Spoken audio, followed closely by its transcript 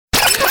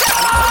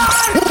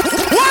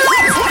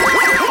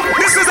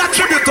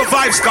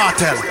Vybz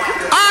Kartel.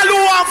 All who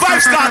want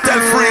Vybz Kartel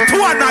free,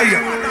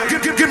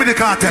 219. Give me the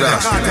cartel.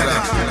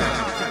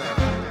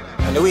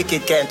 And the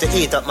wicked came to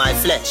eat up my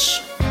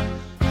flesh.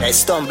 They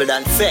stumbled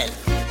and fell.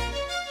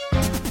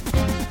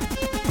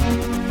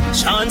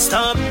 Shan't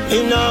stop,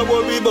 he not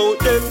worry about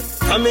them.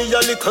 And me a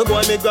little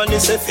boy, me granny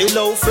say feel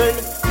out friend.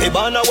 Me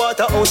born a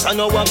waterhouse and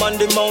now I'm on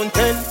the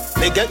mountain.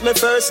 Me get me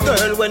first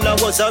girl when I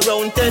was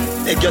around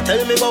 10. If you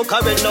tell me about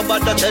Karen,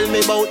 nobody tell me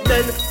about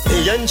then.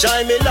 Me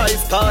enjoy me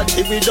life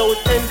party without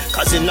end.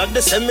 Cause in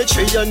the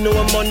cemetery you know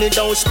money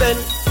don't spend.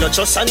 Not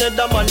just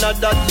another man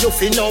that you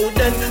feel know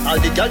then. All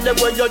the girls them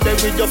where you're there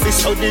with your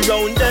fist out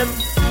around them.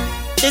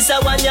 This a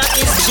one ya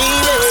is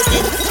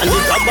G-rated. And the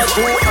cover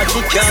too and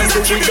the can't do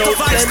without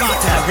them.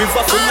 A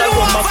river full of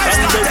rum, a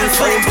cranberry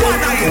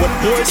fountain. What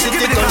more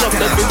city turn up,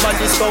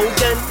 everybody's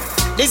spoken.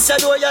 This a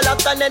door you lock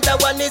and another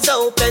one is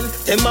open.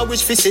 Them a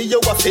wish fi see you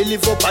a fi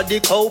live up at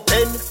the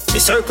copen. The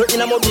circle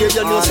in a mobile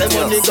you know say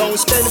money gon'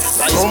 spend.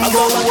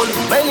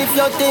 Well if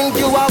you think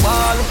you a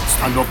wall,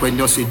 stand up when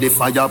you see the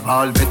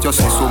fireball. Bet you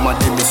see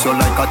somebody miss you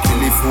like a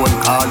telephone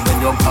call when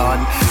you're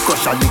gone.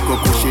 Crush a little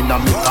cushion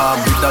on me arm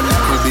with a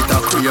little bit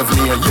of crave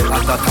near you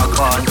at that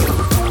one.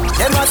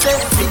 Them a say,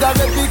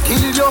 cigarette will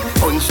kill you.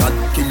 Gunshot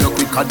kill you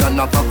quicker than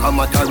a pack of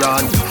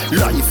Mataran.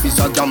 Life is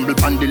a gamble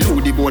and the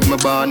loady board my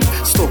band.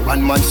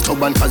 Stubborn man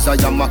stubborn cause I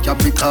am a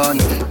Capricorn.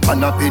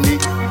 Pan a penny,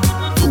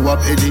 two a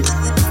penny.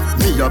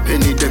 Me a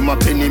penny, them a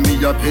penny, me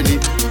a penny.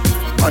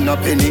 Pan a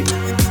penny,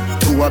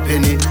 two a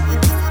penny.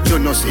 You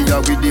know see ya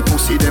with the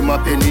pussy, them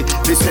a penny.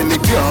 They say me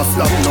can't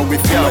flop, now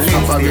we feel no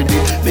flop already.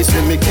 They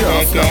say me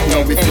can't flop,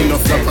 now we feel no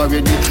flop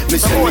already. Me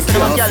say me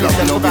can't flop,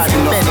 now we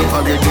feel no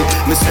flop already.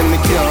 Me say me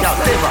can't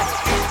flop.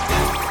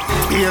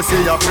 Here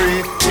say you're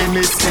free, he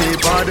miss me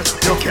bad.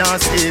 You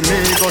can't see me,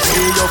 go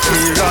see your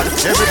period.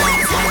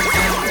 Everything.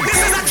 This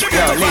is a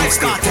tribute to Vybz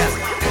Kartel.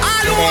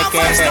 All who want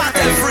Vybz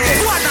Kartel free,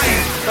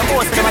 219. the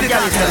most of them a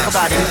girl is gonna come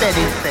out instead.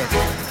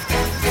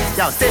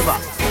 Yo, stay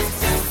back.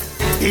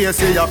 Here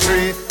say you're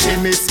free, he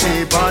miss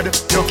me bad.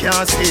 You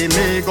can't see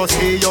me, go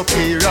see your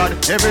period.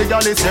 Every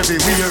girl is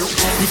everywhere.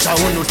 It's a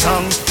one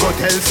song, go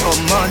tell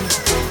some man.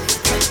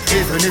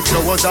 Even if you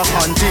was a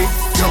handy,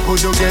 you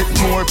could get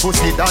more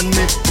pussy than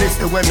me.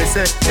 Listen when me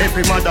say,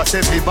 every mother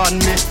say fi ban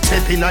me.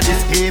 Step in a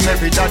this game,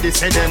 every daddy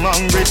say them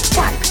hungry.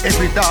 Why?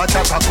 Every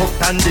daughter cock up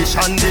candy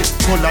shandy.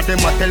 All of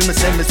them a tell me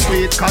say me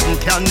sweet cotton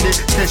candy.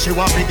 Say she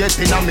want me get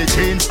in a me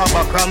jeans, have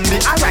a crammy.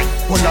 Alright,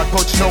 all a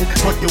touch now,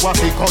 but you have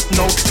to cut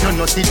now. You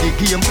know see the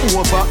game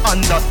over,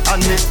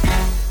 understand me.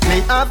 Me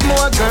have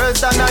more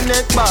girls than a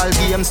netball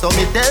game. So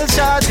me tell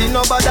Shawty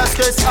nobody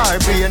stress our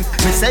brain.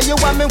 Me say you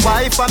want me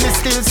wife and me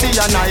still see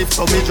a knife.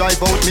 So me drive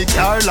out me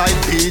car like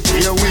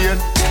DJ Wayne.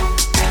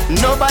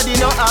 Nobody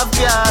no have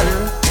girl,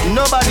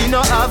 nobody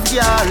no have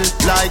girl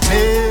like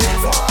me.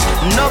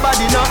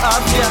 Nobody no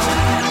have girl.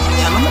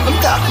 I'm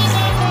talking.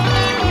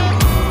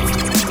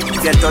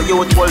 Get the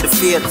youth hold the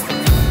faith.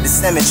 The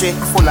cemetery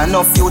full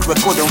enough youth we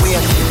couldn't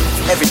wait.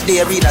 Every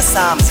day read a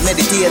psalms,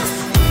 meditate.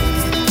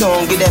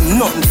 Don't give them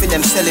nothing for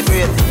them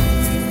celebrate.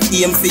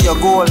 Aim for your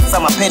goal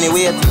from a penny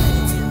weight.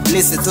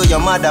 Listen to your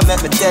mother,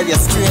 make me tell you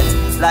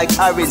straight. Like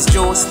orange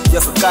juice,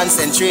 you have to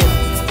concentrate.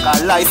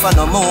 Cause life on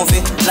a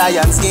movie,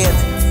 Lionsgate.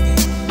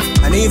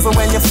 And even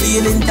when you're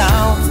feeling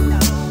down,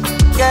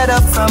 get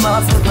up from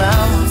off the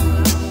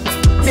ground.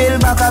 Feel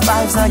back a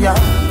vibes on you.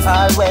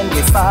 All when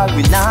we fall,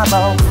 we now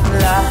bow.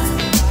 La,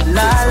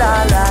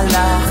 la, la,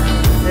 la,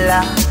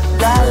 la.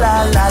 La,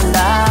 la, la, la,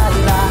 la,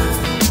 la.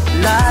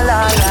 La, la,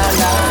 la,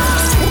 la.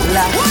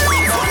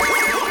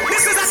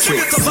 This is a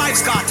tribute to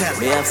Vybz Kartel.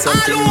 We have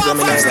something in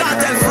Germany Vybz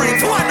Kartel free,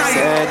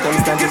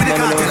 219. Give me the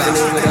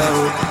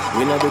cartel.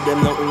 We not do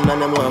them nothing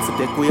and them want to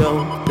take we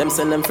out. Them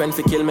send them friends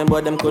to kill me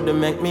but them couldn't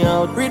make me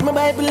out. Read my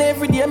Bible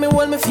every day, me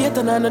hold my faith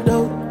and I no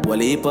doubt. Well,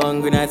 heap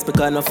hungry nights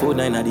because no food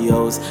in the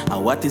house.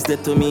 And what is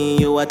that to me?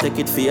 You a take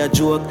it for a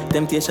joke.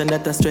 Temptation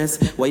that a stress,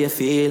 why you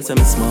feel some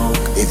smoke.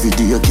 Every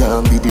day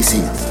can't be the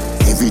same.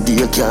 Every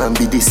day can't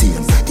be the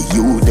same. The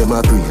youth them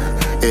a pray.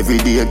 Every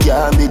day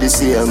can't be the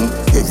same.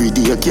 Every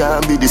day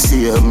can't be the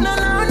same. No,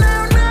 no,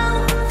 no,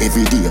 no.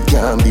 Every day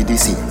can't be the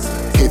same.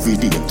 Every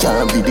day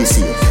can't be the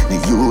same.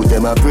 The youth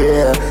them a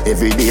pray.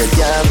 Every day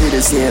can't be the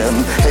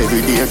same.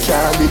 Every day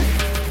can't be.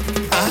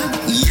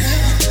 Yeah.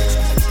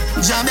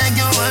 Jah beg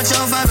you watch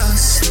over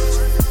us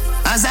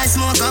as I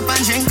smoke up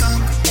and drink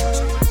up.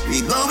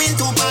 We going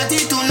to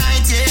party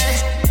tonight,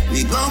 yeah.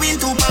 We going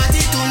to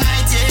party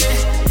tonight,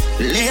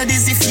 yeah.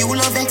 Ladies, if you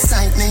love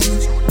excitement,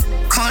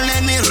 come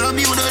let me rub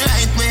you the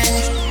right way.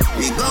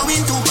 We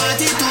going to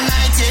party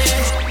tonight,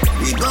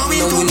 yeah. We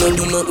going to. No, we don't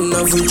do nothing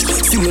average.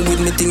 See me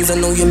with me things, I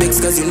know you mix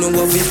cause you know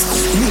of it.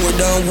 More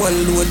than one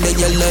load that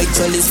you like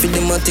chalice for the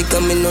matic. I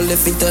mean, no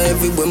left it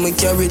everywhere me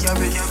carry it.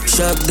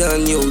 Sharp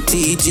down, yo,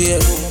 TJ.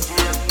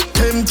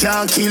 Them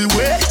can't kill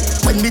we.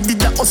 When we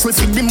did that hustle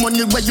for the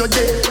money where you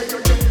there.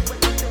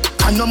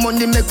 And no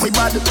money make we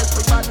bad.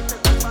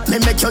 Me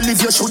make you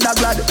live, you shoulda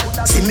glad.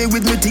 See me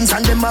with me things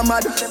and them a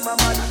mad.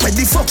 Where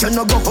the fuck you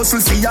no go hustle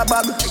for your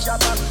bag?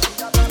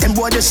 Them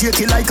boy they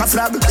shake it like a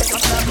flag.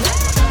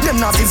 Them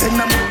not even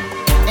them.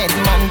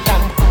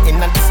 Edmonton, in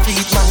the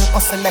street man,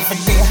 hustle every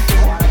day.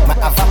 Me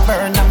have a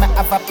burner, me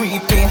have a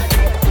prepay.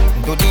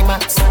 Do the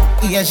max,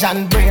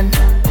 Asian brain.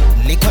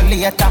 Little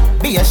later,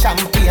 be a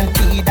champagne,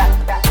 tea that.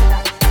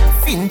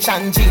 Finch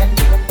and Jane,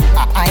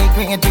 a high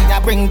grade, we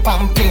a bring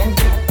pamphlet.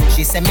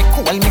 She say me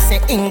cool, me say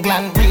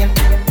England rain.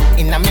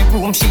 Inna me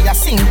room, she a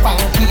sing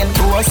pamphlet.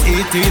 Do a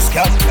CT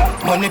scan,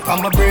 money pa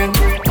my brain,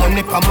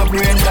 money pa my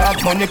brain,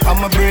 dog, money pa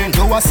my brain.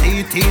 Do a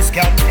CT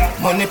scan,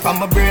 money pa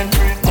my brain,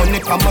 money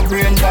pa my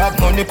brain, dog,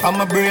 money pa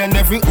my brain.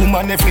 Every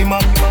woman, every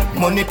man,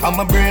 money pa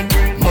my brain,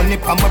 money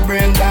pa my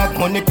brain, dog,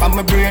 money pa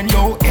my brain.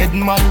 Yo,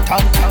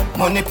 Edmonton,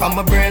 money pa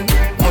my brain,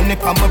 money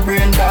pa my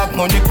brain, dog,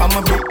 money pa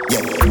my brain.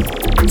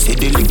 Yeah, see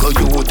the little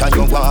youth and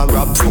you want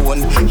rap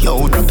phone.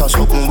 Yo, that a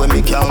something when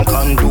me can't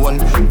condone.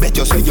 Bet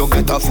you say you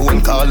get a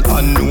phone call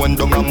unknown.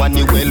 Down a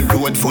Manuel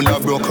road full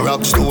of broke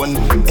rock stone.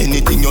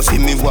 Anything you see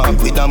me walk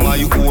with a my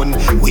own.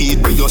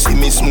 Weed where you see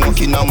me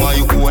smoking a my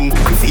own.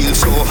 Feel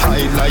so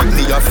high like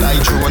me a fly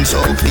drone. So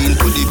clean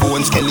to the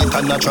bone,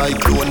 skeleton a try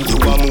clone. You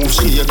a move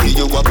shaky,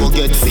 you a go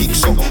get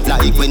fixed up.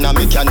 Like when a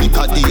mechanic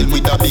a deal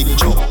with a big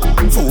truck.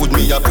 Food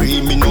me a pre,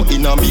 me no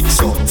in a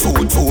mix up.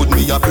 Food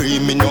me a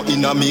pre, me no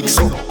in a mix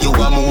up. You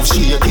a move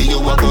shaky,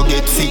 you a go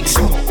get fixed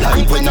up.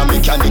 Like when a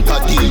mechanic a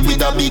deal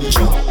with a big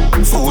truck.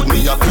 Food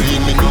me a pre,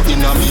 me no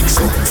in a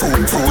mix up. Food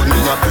me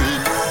a pre.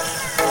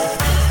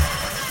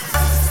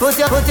 Put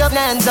your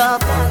hands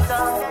up.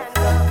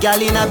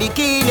 Girl in a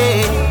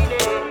bikini.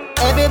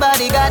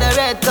 Everybody got a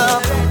red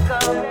cup.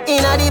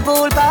 In a the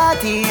pool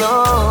party,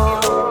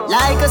 yo.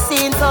 Like a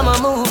scene from a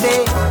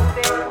movie.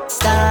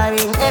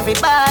 Starring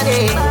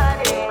everybody.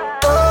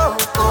 Oh,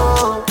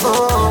 oh,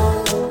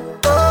 oh.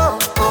 Oh,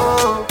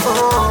 oh,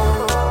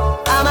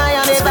 oh. Am I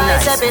on the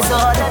Vice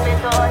episode?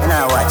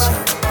 Now watching.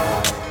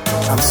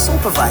 I'm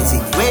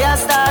supervising. We a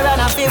star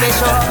and a favorite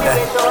show.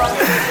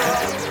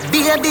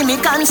 Baby, me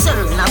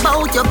concerned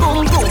about your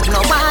boom boom. No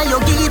why you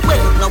get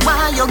wet, no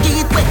why you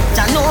get wet.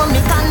 Ya know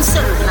me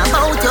concerned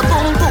about your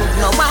boom boom.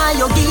 No why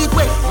you get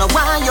wet, no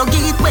why you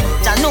get wet.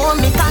 Ya know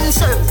me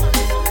concerned.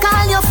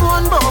 Call your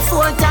phone about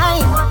 4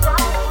 times.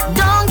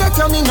 Don't get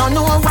you, me no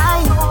know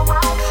why.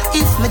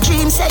 If my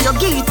dream say you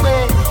get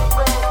wet,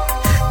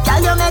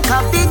 girl you make a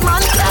big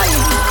man cry.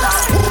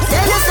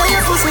 Tell you say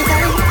your pussy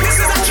tight.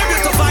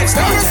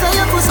 Tell you say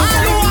your pussy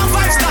tight.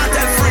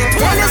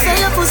 Tell you say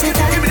your pussy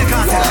tight.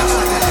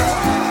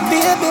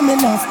 Baby, me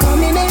love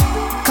coming it.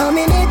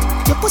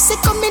 Your pussy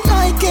coming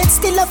like it's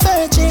still a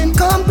virgin.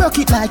 Come broke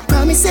it like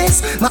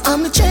promises. My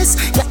arm the chest.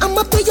 Yeah,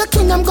 I'ma be your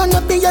king, I'm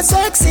gonna be your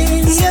sexy.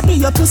 Baby,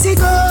 your pussy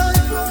good.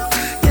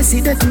 You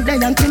see that today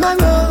and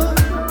tomorrow.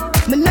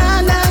 Me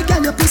nah like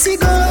girl, your pussy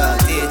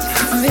good.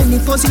 Any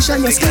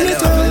position you skin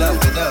it up.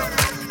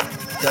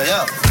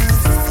 Yeah.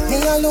 Me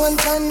alone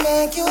can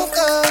make you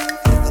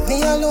come.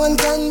 Me alone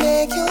can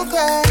make you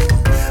cry.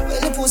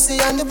 When the pussy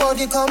and the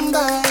body come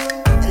by.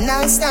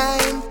 Nice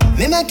time.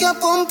 Me make your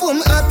pum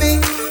pum happy.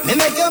 Me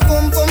make your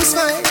pum pum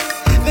smile.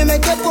 Me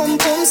make your pum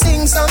pum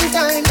sing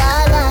sometime.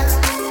 La la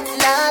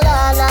la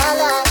la la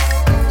la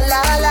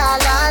la la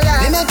la la.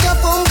 Me make your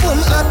pum pum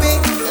happy.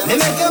 Me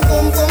make your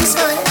pum pum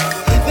smile.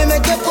 Me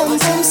make your pum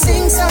pum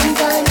sing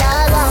sometime. La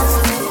la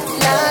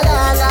la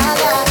la la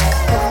la.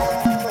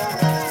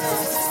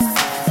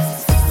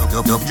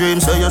 Your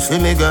dreams so you see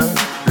me girl.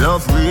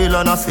 Love real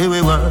and I feel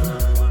we well.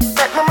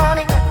 Take my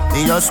money.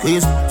 Me a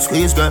squeeze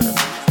girl.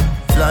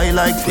 Fly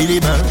like Philly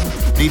Bell.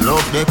 The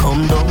love they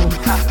come down.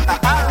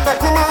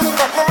 Take my money,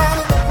 take my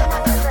money.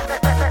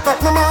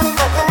 Take my money,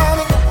 take my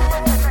money.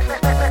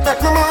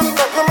 Take my money,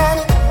 take my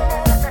money.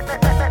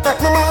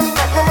 Take my money,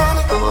 take my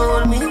money.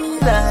 Hold me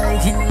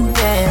like you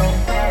can.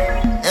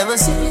 Never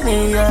see me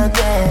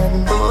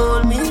again.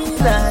 Hold me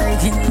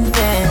like you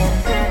can.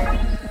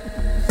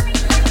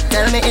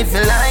 Tell me if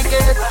you like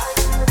it.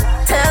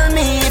 Tell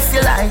me if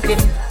you like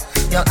it.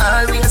 You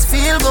always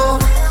feel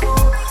good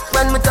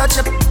when we touch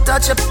up.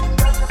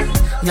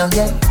 You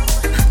get.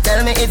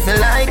 Tell me if you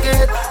like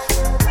it.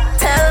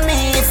 Tell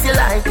me if you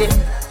like it.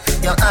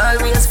 You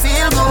always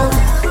feel good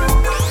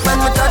when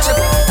we touch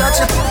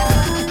up.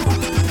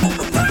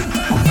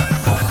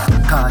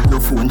 Call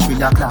your phone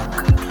 3 o'clock.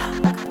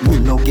 Me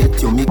no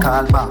get you, me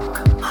call back.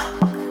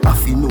 I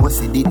feel no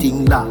say the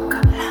thing lock.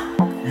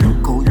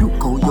 Look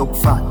how you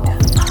fat.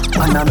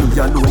 And I know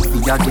you alone for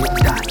you get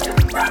that.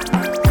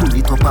 Pull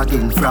it up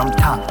again from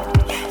top.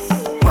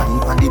 Wine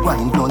on the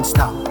wine don't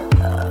stop.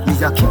 Me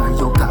a carry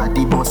your car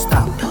the bus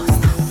stop.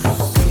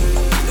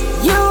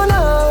 You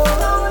know,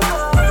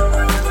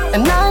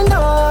 and I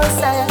know,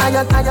 say,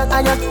 ayat,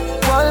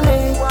 hold me.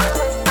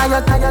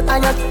 Ayat,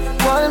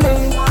 hold me.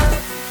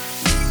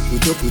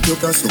 Put your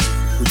brass up,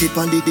 put it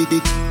on the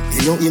dick.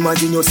 You don't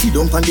imagine you sit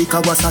down on the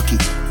Kawasaki.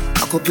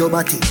 Cock up your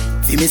body,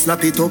 see me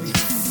slap it up.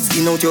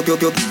 Skin out your,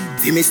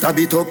 see me stab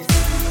it up.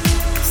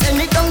 Send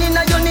me down in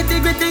a your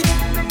nitty-gritty.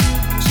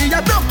 She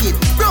a broke it.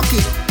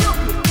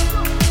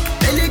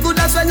 Belly good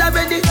as well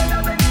already.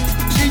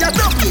 She a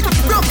broke it.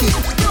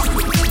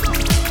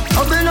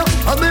 Hubble no.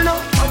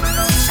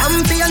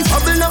 Champions,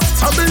 hubble no.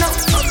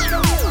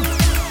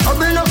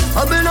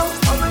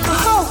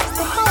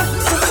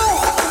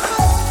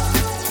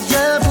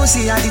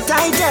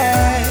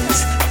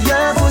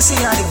 pussy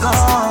had it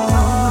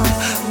gone.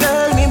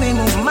 Girl, me be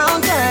move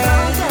mountain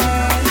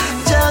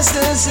just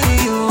to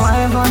see you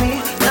wife for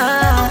me.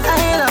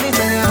 I love it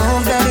when you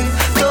move, baby.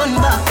 Turn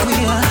back with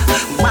you,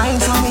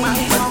 wine for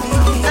me.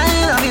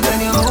 I love it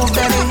when you move,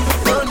 baby.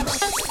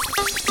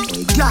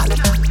 Girl,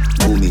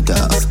 boom it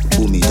off,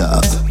 boom it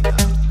off,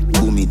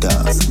 boom it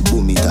off,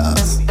 boom it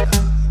off,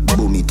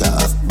 boom it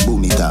off,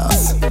 boom it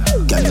off.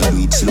 Can you do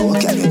it slow?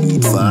 Can you do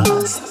it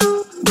fast?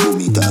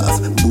 Boom it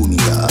off, boom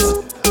it off,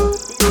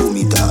 boom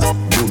it off,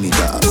 boom it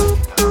off,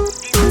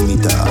 boom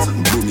it off,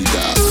 boom it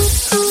off.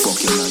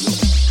 Fucking on.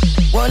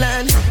 One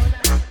hand,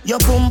 your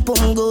pum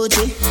pum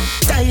Gucci,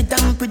 tight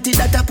and pretty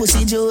that a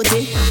pussy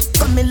duty.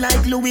 Coming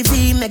like Louis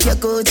V, make your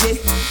Gucci.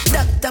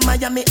 Dr.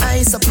 Miami,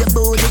 eyes up your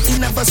booty.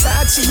 In a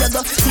Versace, you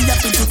go see your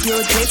pretty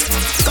cute.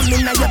 Come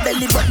in your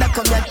belly, but that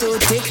come your too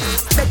thick.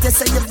 Better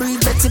say you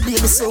breathe, better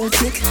baby so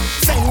quick.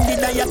 Fendi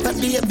diaper,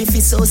 baby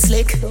feel so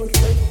slick.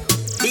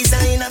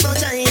 Designer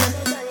vagina,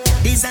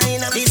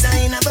 designer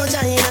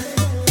vagina.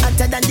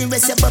 Hotter than the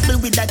rest, you bubble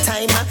with that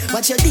timer.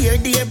 Watch your dear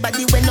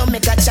body when no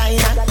make a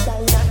China.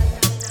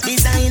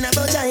 Designer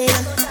vagina,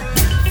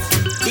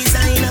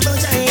 designer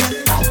vagina.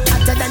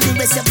 Hotter than the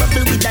rest, you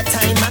bubble with that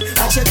timer.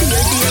 Watch your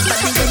dear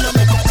body when no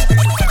make a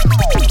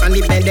China. On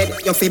the bed,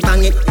 you feel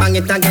bang it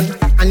again.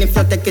 And if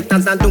you take it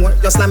as a door,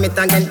 you slam it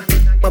again.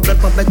 Bubble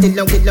till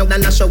long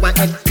than a shower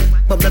head.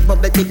 Bubble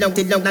till long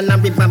than a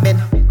river bed.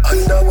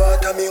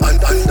 Underwater me,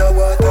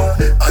 underwater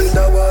me,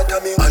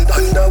 underwater me,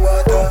 underwater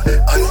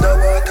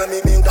me,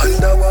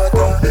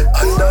 underwater.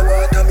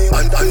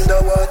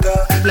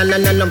 No,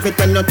 love it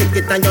when you take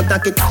it and you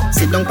take it.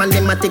 Sit down pan the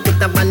matic,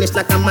 it a vanish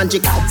like a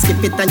magic.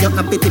 Skip it and you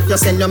happy if you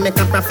sell, you make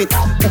a profit.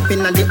 Up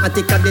in the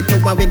attic, at the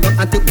tower we go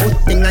at it. Good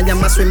thing I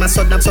am a swimmer,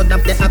 so damn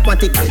the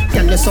aquatic.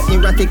 Can you so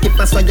erratic, if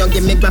I saw you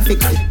give me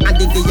graphic. I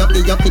dig you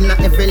in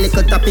every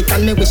little topic.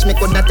 And me wish me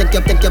could have take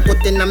you,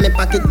 put in my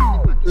pocket.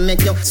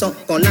 Make you so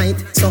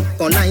polite.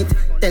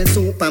 Tell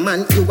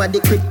Superman you are the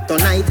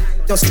kryptonite.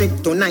 Just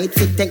strip tonight,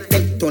 fit take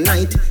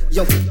tonight.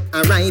 You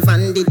arrive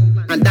and did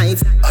and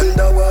dive.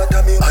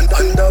 Underwater me,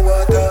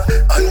 underwater me,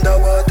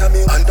 underwater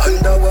me,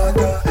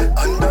 underwater.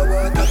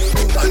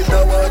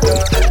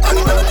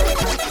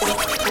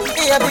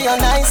 Baby, you're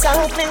nice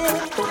and clean.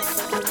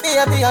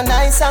 Baby, you're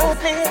nice and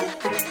clean.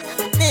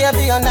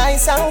 Baby, you're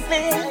nice and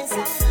clean.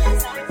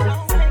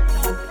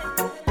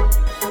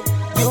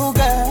 You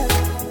girl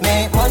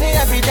make money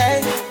every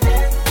day.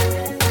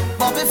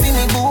 Bobby feel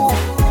me boo.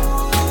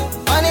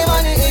 Money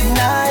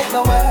ignite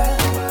the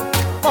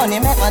world. Money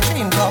make my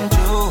dream come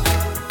true.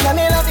 Let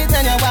me love it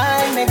when you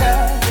wine me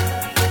girl.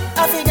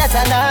 I forget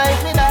a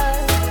night with her.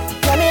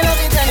 Let me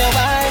love it when you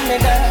wine me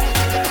girl.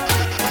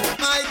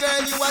 My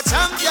girl, you a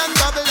champion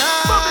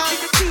bubbler.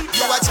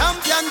 You a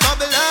champion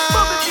bubbler.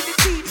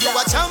 You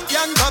a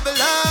champion bubbler.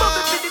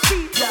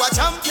 You a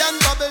champion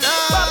bubbler.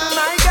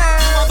 My girl,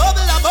 you a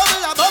bubbler.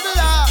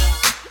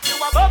 You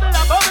a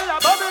bubbler.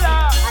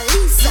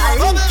 Alisa.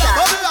 Bubbler.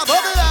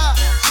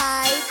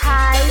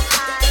 Hi.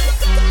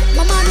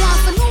 My man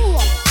wants to know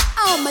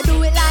how I'ma do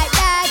it like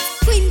that.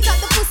 Quint up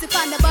the pussy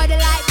on the body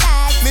like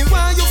that. Me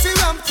want you feel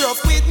ramp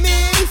rough with me.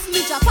 If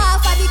me drop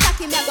off of the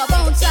cocky, me go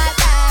bounce right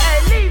back.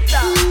 Hey Lisa,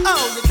 how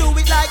you do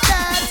it like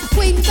that?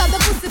 Quint up the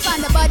pussy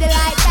on the body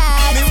like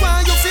that. Me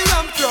want you feel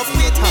ramp rough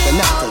with me.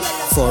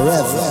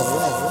 Forever.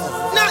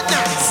 Not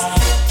nice.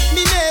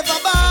 Me never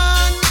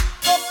born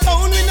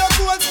uptown with no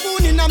gold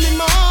spoon in a me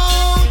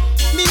mouth.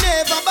 Me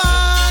never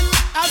born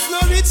as no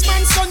rich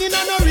man son in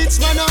a no rich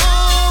man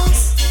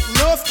house.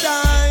 Enough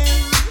time,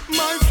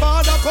 my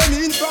father come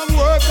in from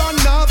work and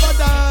never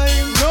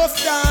dime. Enough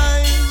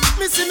time,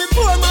 me see me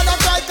poor mother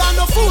cry can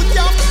no food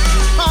ya.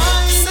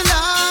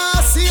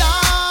 Selassie, I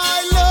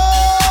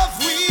love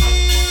we.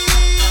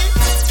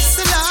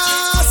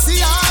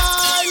 Selassie, I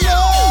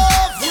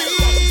love we.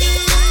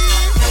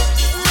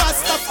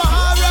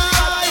 Rastafari,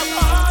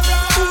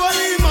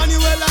 Holy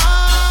Emmanuel, I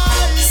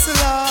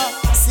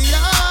Selassie, I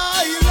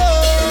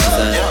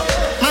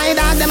love. My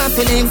dog them a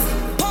feeling.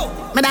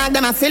 My dog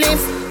them a feeling.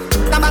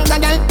 The bank the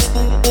girl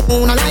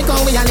who no like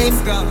how we a live.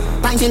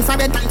 Pinting for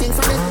it.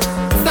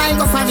 Style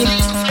go for it.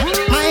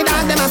 My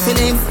dog them a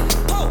feeling.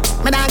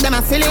 My dog them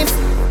a feeling.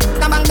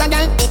 The bank the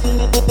girl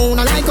who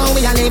no like how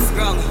we a live.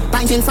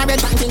 Pinting for it.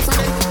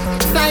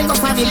 Style go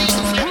for it.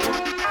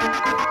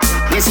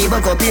 Me see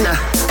Bokopina.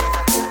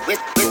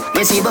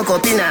 Me see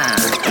Bokopina.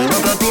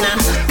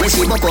 We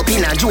see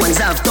Bokopina. Jones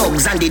have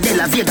thugs and the De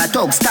La Vega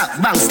thugs. Stop,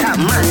 bang, stop,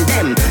 man,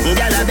 them.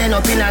 Gyal a been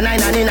up in a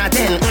 9 and in a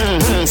 10.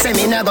 Say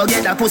me never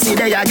get a pussy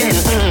day again.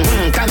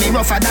 Can me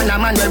rougher than a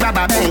man with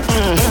rubber band.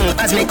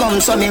 As me come,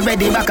 so me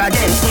ready back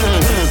again.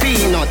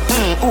 Peanut,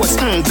 oats,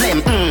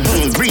 blem.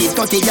 Breathe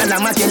 30 gyal a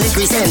matty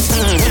liquid scent.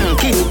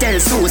 King tell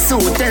Sue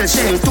tell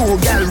Shem. 2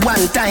 gyal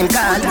 1 time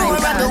call. More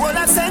about the whole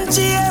of St.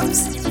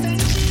 James.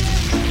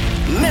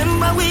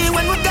 Remember we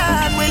when we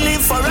God we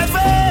live forever.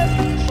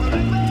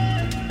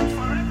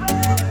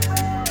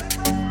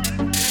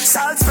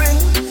 Salt Spring,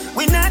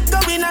 we not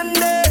going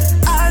under.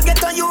 I'll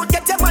get on you,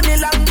 get your money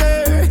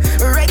longer.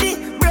 Ready,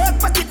 broke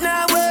pocket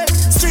now,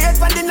 straight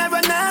for the narrow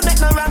now, make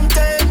no wrong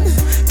turn.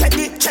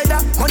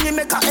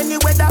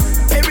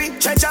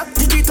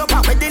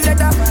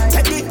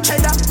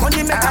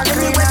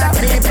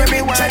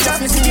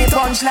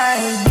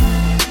 punchline.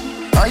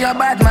 Oh, your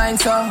bad mind,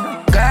 so.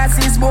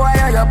 Glasses, boy,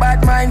 oh, your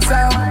bad mind, so.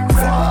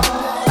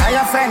 I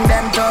offend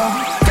them, too.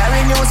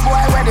 Carry news,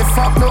 boy, where the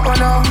fuck do you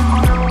know?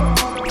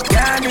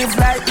 Can't live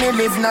like me,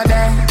 live no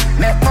day.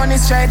 Make money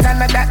straight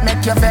and that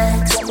make you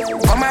vex.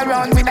 Come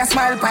around with a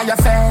smile on your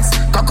face.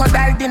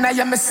 Crocodile dinner,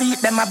 you me see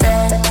them a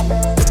bed.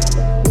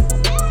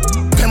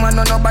 Them a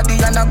know nobody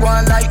and a go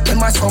on like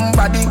them a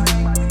somebody.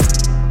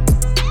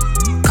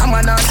 Come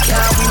on,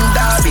 can't win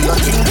derby, you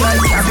think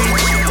like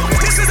cabbage.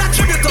 This is a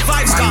tribute to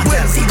Vybz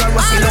Kartel. Figure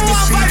on the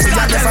streets, we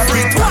are never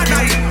break one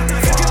night.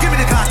 Give me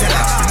the cartel.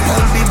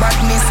 All the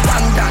badness,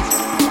 bang that.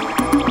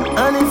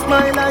 And if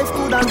my life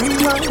could have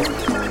rewind,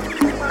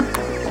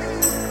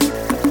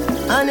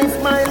 and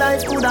if my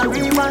life could have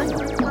rewind,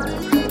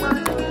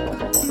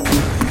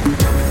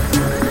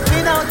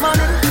 without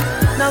money,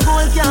 no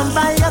gold can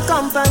buy a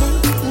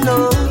company.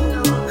 No,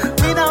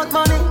 without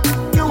money,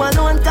 you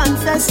alone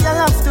confess your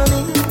love to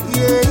me.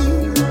 Yeah,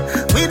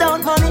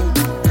 without money,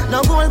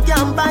 no gold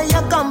can buy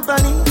a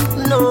company.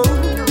 No,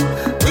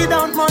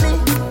 without money,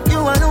 you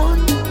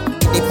alone.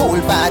 The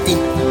pool party.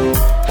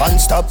 One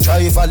stop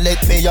driver,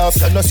 let me off.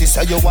 You know,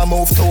 sister, you a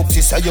move to,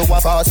 sister, you a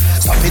fast.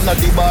 Stopping at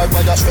the bar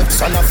by the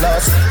strips and a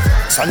flask.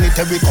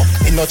 Sanitary cup,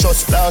 in no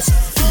just glass.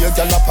 Here,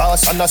 girl a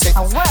pass and I say,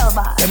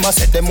 them a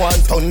say them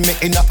want turn me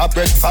in a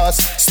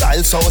breakfast.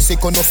 Style so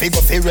sick, no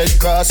figure for Red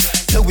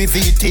Cross. Louis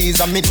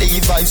VTs and me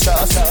Levi's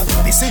shots.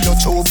 This is your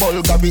true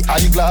Bulgari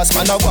eyeglass.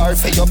 Man a war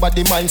for your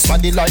body, mind,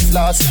 smaddy life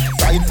last.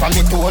 Ride from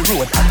me toll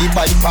road at the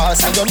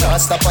bypass. And you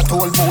not stop at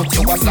toll boat,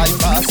 you a fly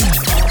past.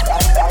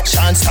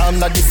 Chance time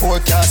not the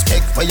forecast.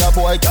 Take for your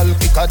boy, girl,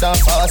 quicker than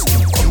fast.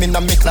 Come in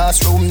a me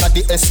classroom, not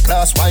the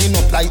S-class. Wine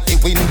up like the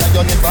wind that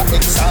you never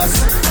exhaust.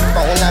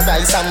 Pound a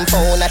rice and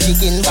pound a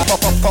chicken back.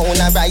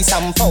 Pound a rice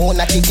and pound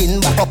a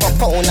chicken back.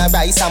 Pound a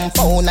rice and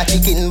pound a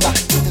chicken back.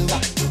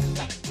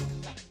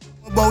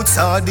 About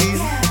sardine,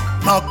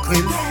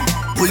 mackerel,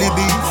 bully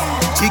beef,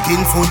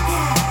 chicken foot,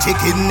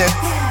 chicken neck,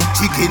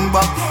 chicken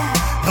back.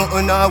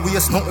 Nothing a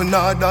waste, nothing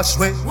a dash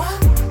way.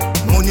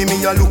 Money me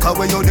a look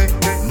away you dey.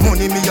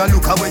 Money me a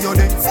look away you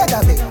dey.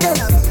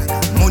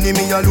 Money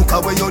me a look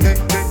away you dey.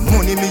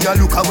 Money me a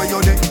look away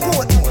you dey.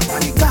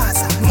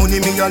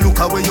 Money me a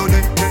look away you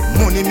dey.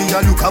 Money me a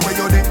look away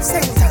you dey.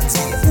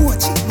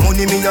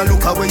 Money me a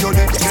look away you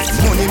dey.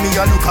 Money me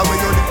a look away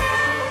you dey.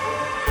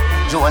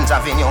 Jones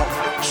Avenue,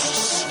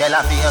 De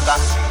La Vega,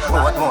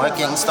 Portmore,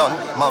 Kingston,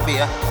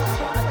 Mobile,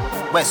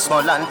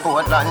 Westmoreland,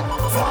 Portland.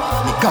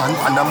 Me gone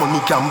on a money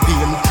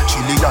campaign. $1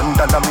 trillion,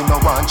 me no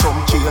want chump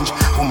change.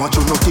 How much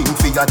you no think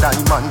for your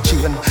diamond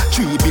chain?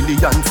 3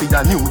 billion for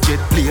your new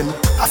jet plane.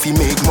 I fi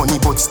make money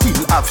but still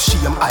have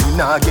shame. I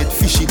nah get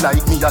fishy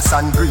like me a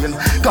sand grain.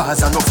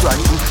 Cause I no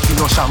frying, you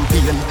no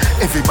champagne.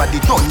 Everybody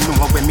don't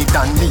know when me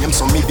done name.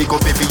 So me big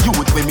up every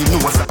youth when me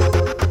know.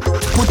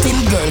 Put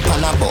him girl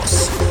on a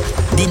bus.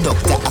 The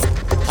doctor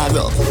a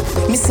rub.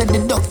 Me said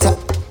the doctor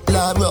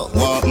la rub.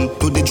 What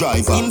to the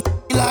driver? Him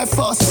like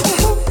fuss.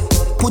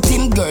 Put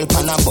him girl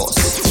on a bus.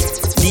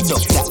 The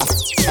doctor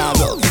la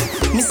rub.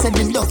 Me said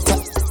the doctor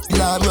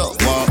la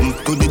rub.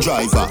 What to the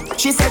driver?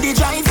 She said the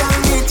driver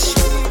rich.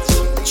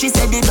 She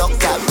said the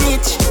doctor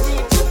rich.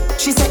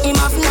 She said him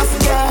have enough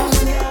girl,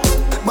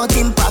 but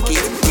him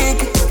pocket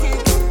big.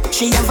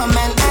 She have a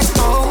man at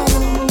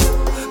home,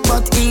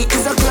 but he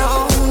is a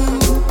clown.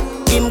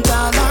 Him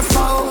call her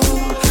phone.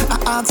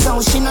 I ask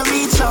how she no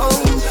reach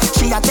home.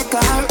 She a take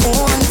her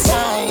own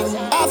time.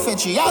 I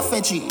fetchy.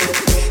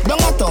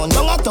 Don't a town.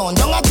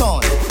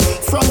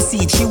 From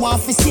seat she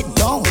want to sit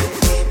down.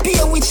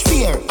 Pay which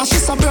fear and she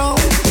so brown.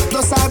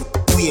 Plus her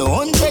weigh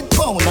 100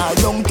 pound. Her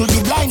down to the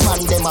blind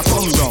man them a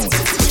come round.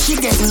 She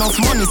get enough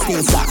money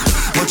still sir,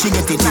 but she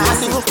get it now.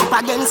 Sing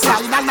up against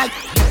side and like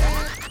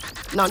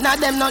none of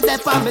them not there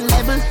on me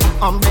level.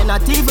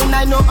 Not even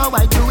I know how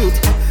I do it.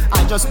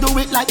 I just do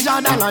it like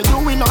Jordan or you,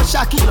 we know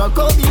Shaquille or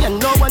Kobe, and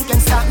no one can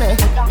stop me.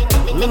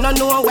 Me no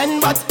know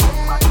when, but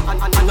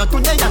I know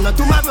today, I know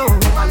tomorrow.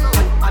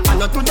 I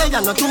know today,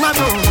 I know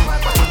tomorrow.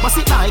 What's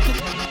it like?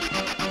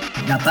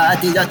 The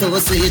party are too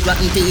sweet,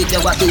 rotten teeth, you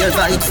a beer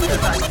vibes.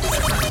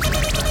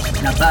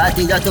 The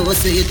party are too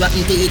sweet,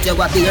 rotten teeth, you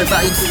a beer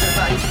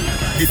vibes.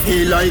 It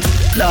feel like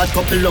clad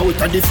couple out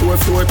of the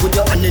 4th floor. Put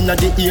your hand in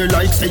the ear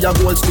like say a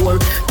gold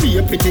store. Be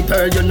a pretty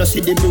girl, you no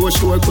see the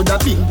brochure. Could a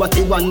big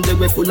body one day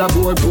we full of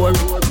bore.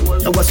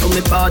 There was some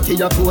party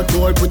a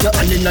Portmore. Put your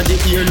hand in the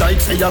ear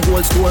like say a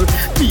gold store.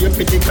 Be a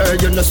pretty girl,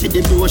 you no see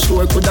the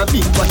brochure. Could a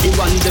big body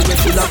one day we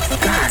full of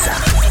Gaza.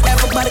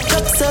 Everybody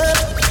cups up.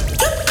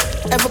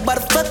 Everybody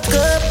fuck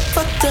up.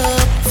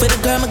 For the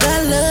girl my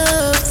God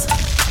loves.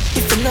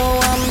 If you know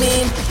what I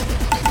mean.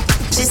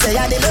 She say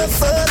I did love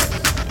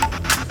fuck.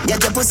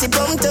 Get your pussy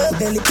pumped up,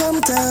 belly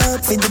pumped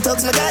up. Feed the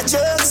dogs, I got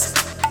drugs.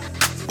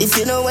 If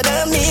you know what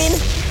I mean.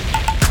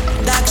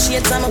 Dark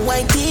shades on my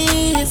white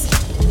tees.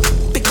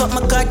 Pick up my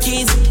car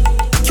keys.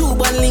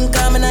 Cuban link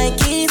on my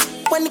Nikes.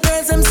 When the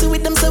girls them see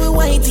with them, so we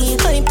whitey,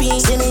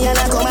 hypey. See me and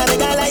I come and make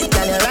a light,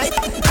 tell you right.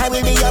 I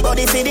will be your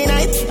body for the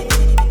night.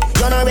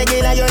 You're not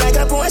regular, you're like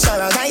a Porsche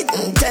or a kite.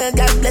 Tell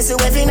God bless you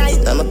every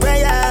night. I'm a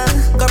prayer.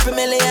 Go couple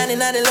million in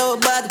the low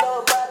bag.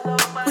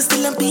 We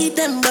still don't beat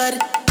them bad.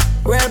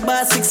 Real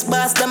boss, 6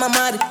 boss, them a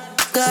mad.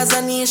 Cause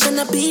a nation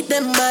a beat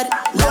them bad.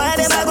 Why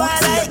them a go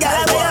like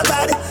gala be a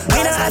bad?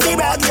 We not have the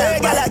brag, yeah,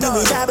 gala give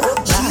me job.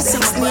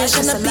 G6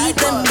 nation a beat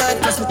them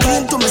bad. Just me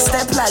clean to me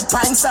step like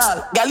pine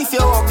salt. Girl, if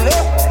you're ugly,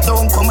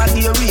 don't come a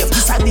day rave.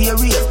 This a day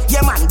rave.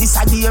 Yeah man, this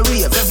a day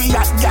rave. Every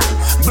hot girl,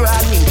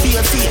 brawling,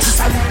 bare face. This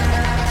a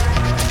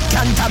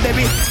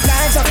Canterbury,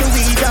 lights up the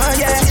weed, oh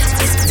yeah.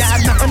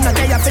 Dad, nothing no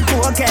day off it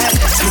okay.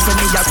 Listen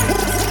me up.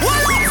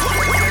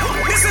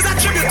 This is a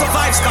tribute to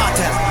Vybz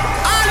Kartel.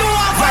 All who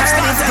want Vybz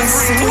Kartel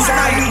free.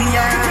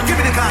 Give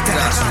me the cartel.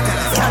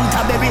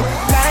 Canterbury,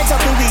 lights up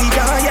the weed,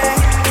 oh yeah.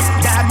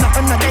 Dad,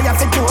 nothing no day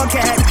off it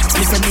okay.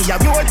 Listen me, I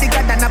roll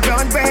bigger than a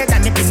brown bread.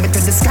 And it bring me to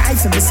the sky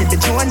for me see the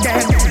Joan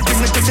them. Bring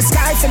me to the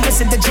sky for me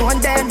see the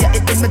Joan them. Yeah,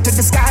 it bring me to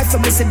the sky for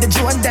me see the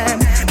Joan them.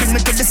 Bring me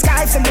to the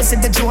sky for me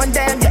see the Joan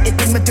them. Yeah, it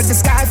bring me to the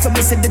sky for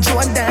me see the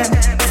Joan them.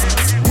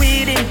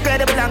 Weed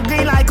incredible and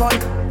green like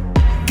Hulk.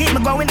 Keep me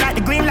going like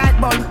the green light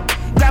bulb.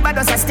 Grab a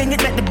dust, I sting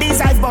it, let the bees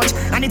eyes budge.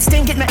 And it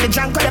stink it, let the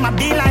junk call them a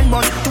beeline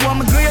buzz. To all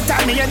my great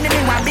time, me enemy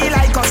want be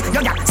like us.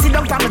 Yo, yeah, sit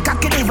down from me cock,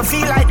 it even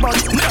feel like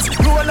budge. Me just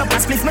roll up and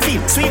split me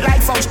feel sweet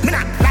like fudge. Me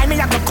not lie, me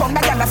have to come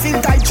back and I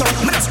feel tight chug.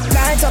 Me just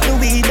light up the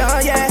weed,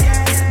 oh yeah.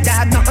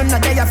 Dad, nothing no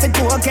day off it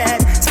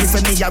cocaine. Split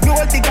for me, I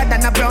roll bigger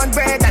than a brown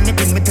bread. And it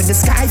bring me to the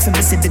sky for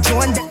me see the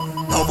Joan.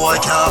 No boy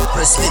can't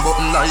press me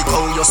button like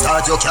how you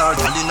start your car.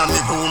 Girl inna me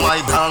room,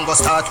 I can go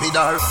start with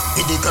her.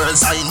 With the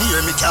girls I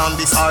near me can't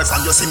be far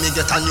from you. See me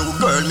get a new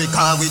girl, me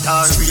can't with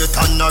her. Straight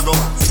and narrow,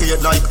 straight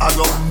like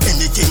arrow.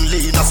 Anything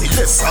lean off it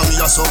left from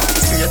your so.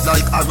 Straight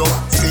like arrow,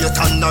 straight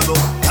and narrow.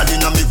 Girl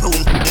inna me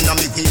room, inna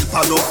me wheel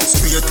parrow.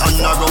 Straight and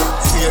narrow,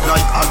 straight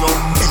like arrow.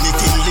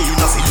 Anything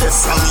lean off it left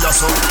from your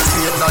so.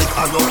 Straight like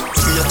arrow,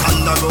 straight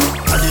and narrow.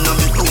 Girl inna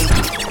me room.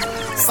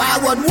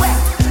 Forward where?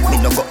 Me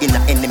no go in the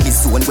enemy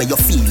zone where you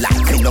feel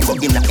like. Me no go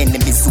in the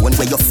enemy zone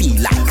where you feel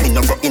like. Me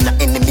no go in the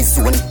enemy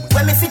zone.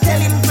 When me fi tell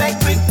him break,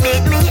 meet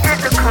me at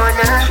the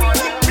corner.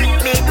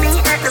 Meet me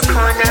at the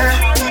corner.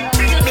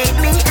 Meet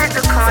me at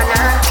the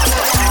corner.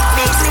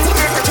 Meet me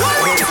at the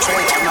corner.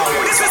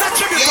 This is a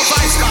tribute to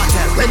Vybz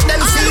Kartel. when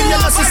them see you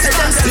know see say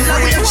them still a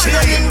wear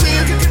training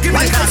wheel.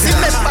 Why can't see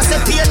members say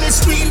pain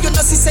is real? You know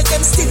see say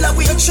them still a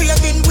wear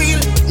training wheel.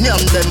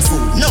 Name them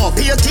fool, no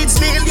pay kids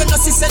meal. You know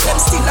see say them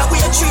still a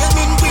wear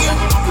training wheel.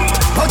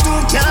 But who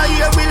can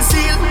hear will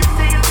feel?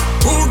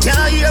 Who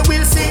can hear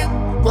will feel?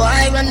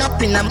 Boy, run up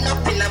in them.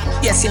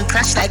 Yes, him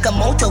crash like a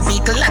motor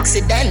vehicle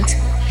accident.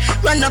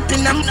 Run up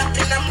in them.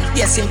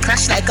 Yes, him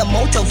crash like a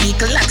motor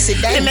vehicle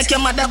accident. They make your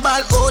mother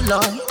ball, oh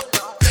Lord.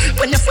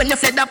 When you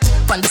fled up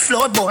on the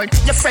floorboard,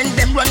 your friend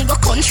them run go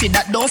country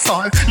that don't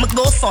fall. Me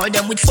go for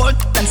them with 4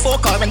 and 4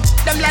 car and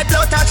them like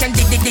blow touch and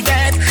dig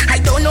earth. I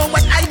don't know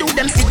what I do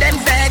them see them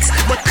vex,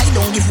 but I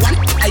don't give one,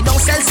 I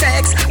don't sell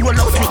sex. Roll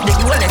out with the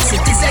Rolex,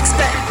 it is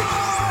expect.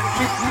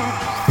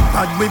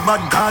 Bad we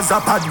bad Gaza,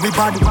 bad we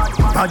bad.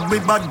 Bad we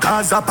bad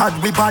Gaza, bad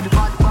we bad.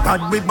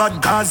 Bad we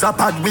bad Gaza,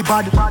 bad we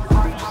bad.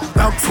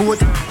 Black foot.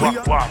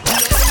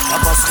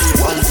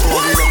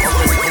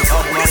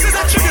 This is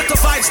a tribute to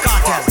Vybz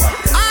Kartel.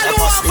 All who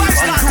want Vybz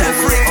Kartel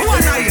free. Who are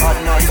you?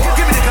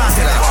 Give me the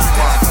cartel.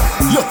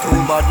 You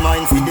too bad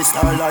mind for the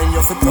star line.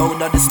 You feel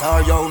proud of the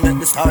star, yo, make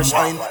the star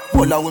shine.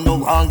 All I know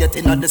want get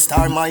in at the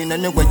star mine.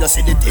 Anyway you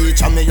see the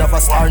teacher, me have a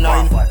star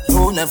 9.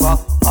 You never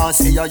want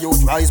see a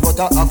youth rise, but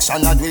a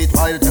action I do it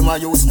while them a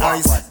use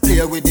nice.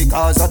 Play with the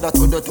cars of the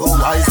to the 2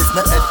 wise. If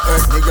my head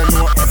hurt me, you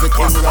know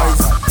everything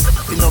rise.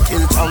 We no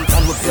kill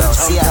champion, we kill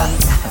champion.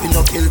 We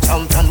no kill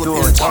champion, we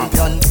kill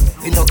champion.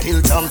 We no kill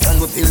champion,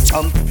 we kill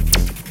champion.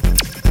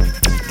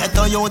 Get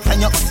a youth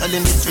and you hustle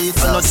in the street.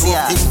 And no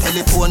joking,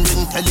 telephone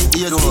ring,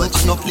 tele-ear thing.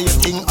 And no play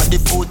thing, at the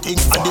food thing,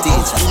 at the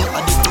house thing,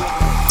 at the food.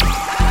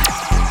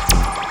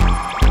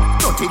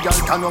 Dirty girl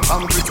turn up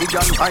and pretty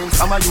girl fine.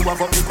 Some of you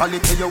have up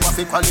equality, you have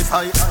to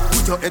qualify.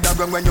 Put your head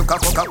around when you cock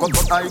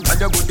high. And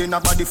you good in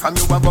a body from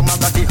you have a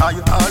magazine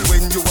high. All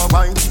when you are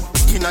wine,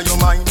 in your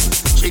mind.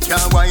 She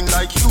can't wine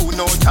like you,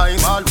 no time.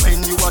 All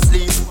when you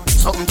asleep,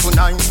 something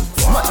tonight.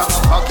 Matter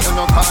of fact, you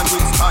no can't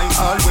with spine.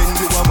 All when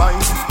you are wine,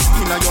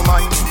 in your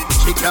mind.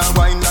 She can't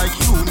wine like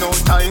you, no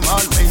time.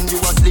 All when you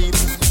asleep,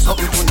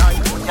 something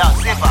tonight. Yeah,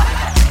 Sipa.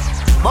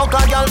 Buck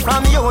a girl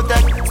from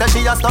UTech, say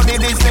she a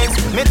study business.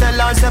 Me tell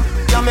her say,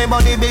 yeah, me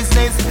body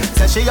business.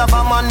 Say she have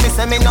a man, me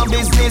say me no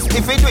business.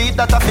 If you do it,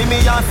 that a fi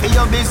me and fi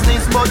your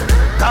business. But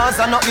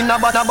cause I not in a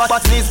bad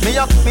business. Me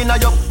a me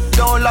na your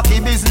don't lucky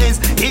business.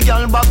 The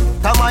girl back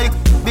to my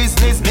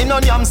business. Me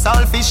no damn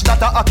selfish, that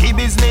a key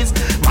business.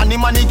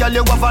 Money, girl,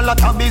 you have a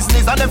lot of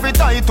business. And every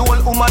title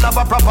woman have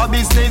a proper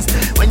business.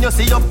 When you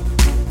see your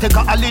take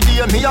a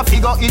holiday, me a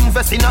figure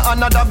invest in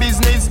another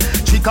business.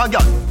 Trick a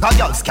girl,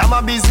 scam a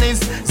business.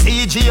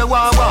 CG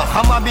Wawa,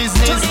 hammer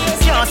business.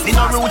 Can't see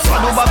no roots for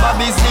no baba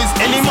business.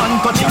 Any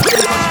man touch it.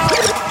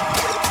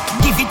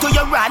 Give it to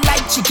your raw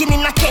like chicken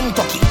in a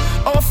Kentucky.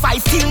 Oh,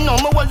 5 till no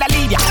more will I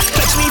leave ya.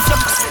 Catch me if you.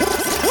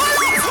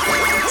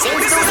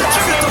 This is a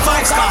tribute to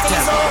Vybz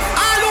Kartel.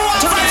 All who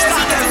want Vybz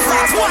Kartel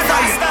free. Who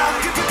are you?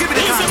 Give me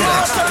the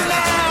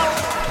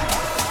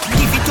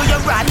Give it to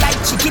your rod like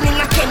chicken in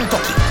a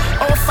Kentucky.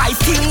 Oh, 5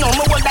 team, no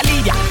more hold the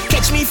leader.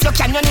 Catch me if you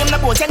can, you name the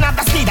boat and have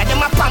the speeder.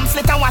 Them a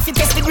pamphlet and want to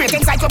test the great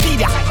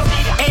encyclopedia.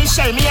 Hey,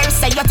 share me here,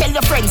 say you tell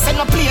your friends. Send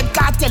no play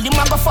cartel, him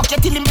a go fuck you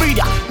till him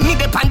breeder. Me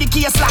dep on the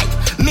case like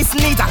Miss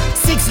Nita,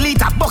 6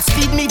 liter, box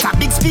speed meter,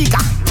 big speaker.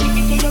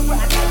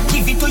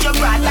 Give it to your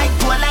rod like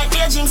poor like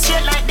aging,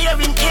 straight like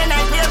daring, air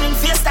night wearing,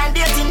 face time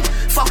dating.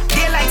 Fuck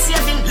daylight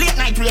saving, late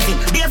night raving.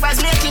 Day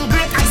vibes making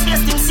great ice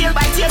wasting, sail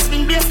by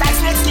tailspin, base style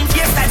snake skin,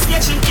 face style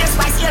sketching, air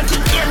spice, air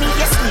king, air me,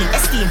 yes me,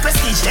 esteem,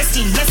 prestige,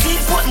 esteem, Nestle,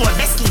 Portmore,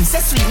 best team,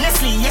 Sesame,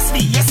 Nestle, yes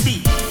be, yes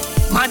be.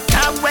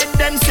 Matter what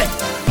them say,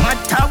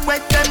 matter what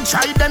them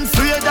try, them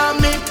afraid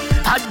of me.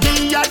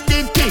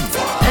 The king,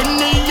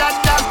 any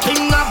other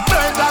king of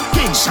Burger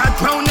King. Shot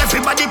round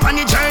everybody on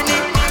the journey.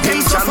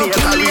 They so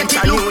fucking late,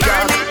 you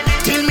earn it.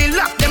 Till me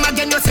lock them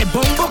again, you say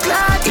bumbo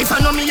clad. If I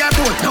know me a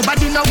gold,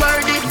 nobody no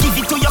worthy. Give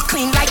it to you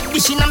clean like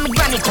dish in a me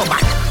granny cupboard.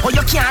 Or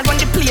you can't run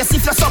the place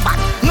if you're so bad.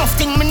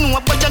 Nothing me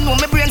know, but you know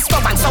me brain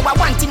stubborn. So I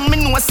want thing me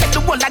know, said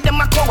the whole of them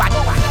a coward.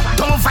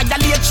 Don't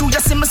violate you, you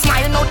see me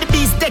smile. Now the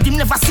bees dead, you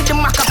never see the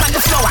mark up on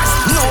the flowers.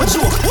 No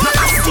joke, no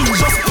acting,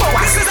 just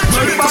powers.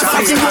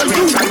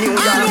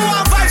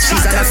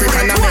 She's an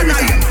African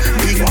American.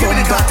 Big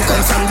bumper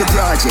comes from the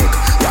project.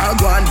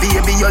 Wagwan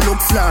baby, you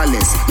look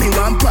flawless. Me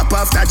want pop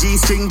after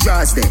G-string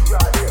draws there.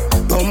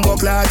 Bumbo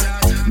clad,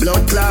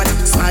 blood clad.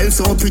 Smile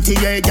so pretty,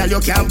 yeah, girl, you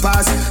can't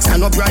pass.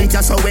 Stand up right,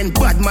 so when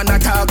bad man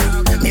attack.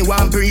 Me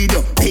want breed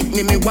you, pick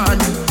me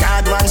want.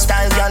 Dad man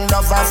style, gun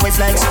love off with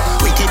flex.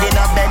 Wicked in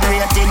a bed,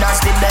 rated as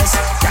the best.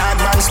 Dad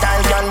man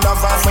style, gun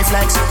love off with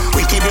flex.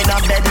 Wicked in a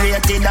bed,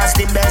 rated as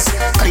the best.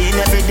 Clean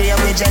every day,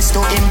 we just to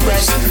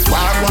impress.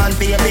 Wagwan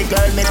baby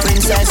girl, me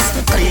princess.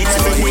 Clean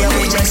every day,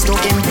 we just to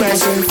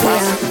impress.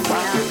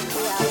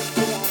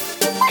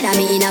 Whether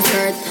me in a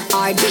skirt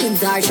or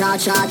jeans or short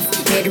shorts,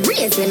 head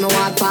raised when me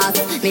walk past.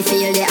 Me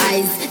feel the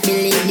eyes,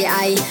 believe the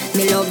eye.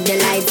 Me love the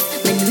lights,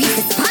 me do it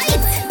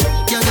despite.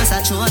 You're just a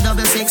true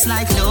 6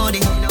 like Lodi.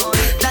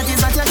 That is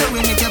what you're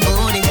doing with your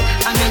body.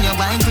 And when you're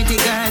wine pretty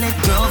girl, it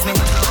drove me.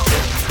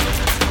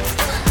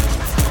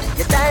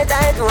 You tight,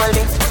 hold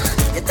me.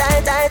 You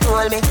tight,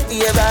 hold me.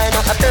 You're going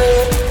up a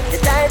turn. You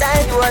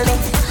tight, hold me.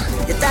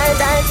 You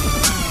tight.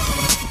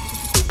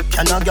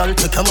 Can a girl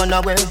take your man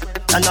away?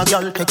 Can a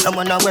girl take your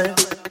man away?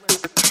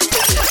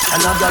 Can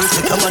a girl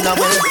take your man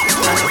away?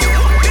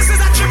 This is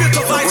a tribute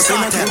to Vybz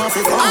Kartel. I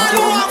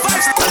know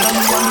Vybz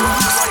Kartel.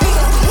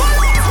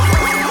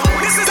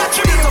 This is a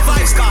tribute to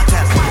Vybz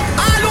Kartel.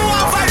 I know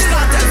Vybz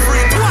Kartel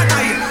free. What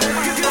are you?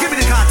 Give me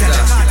the cartel.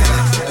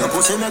 Your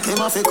pussy make him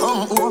have to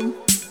come home.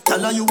 Tell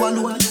her you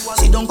alone.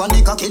 Sit down on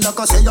the cocky like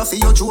I say you feel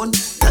your drone.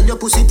 Tell your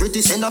pussy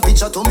pretty, send a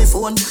picture to me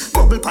phone.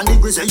 Bubble pan the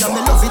grizzly, yeah,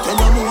 me love it, tell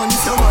you moan.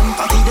 If your man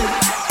cocky dead,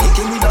 take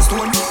him with a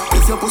stone.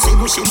 If your pussy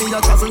bushy, me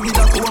a travel with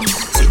a comb.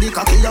 See the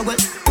cocky you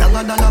wet,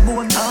 longer than a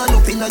bone. All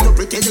up in your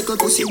pretty little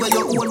pussy where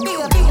you own. Me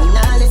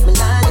nah lift.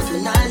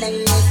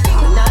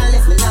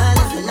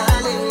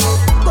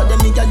 But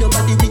them me girl your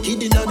body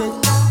wicked in a bed.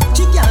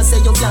 She can't say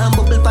you can't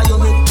bubble by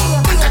your head.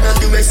 Better than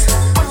the rest.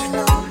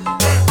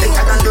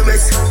 Better than the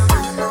rest.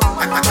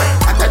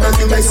 Better than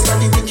the rest. Your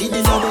body wicked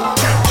in a bed.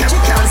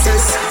 Can't say.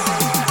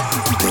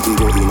 Make you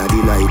go in a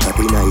delight,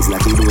 happy nice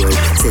like it door.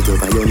 Set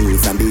up on your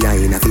knees from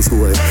behind a fist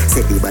score.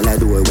 Set the ball a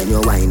door when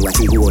you wine,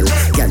 watch it roll.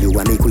 Girl, you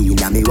are me queen,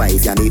 and me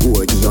wife, and me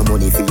whore. Give your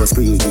money for your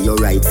spree, give your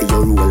right for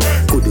your role.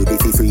 Could do be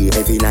for free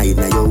every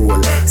night na your wall.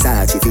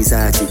 Sachi fi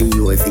Sachi, the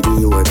your fi the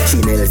your.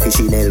 Chanel fi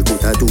Chanel,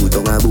 put a two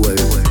tongue a bowl.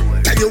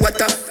 Tell you what,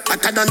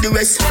 better than the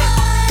rest.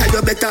 Tell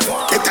you better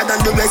than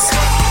the rest.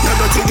 No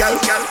dirty girl,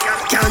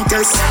 can't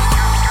test.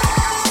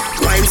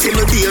 Wine for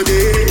me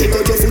baby. Take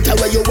out your foot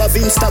away you have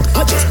in stock.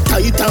 I just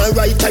tight and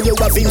right and you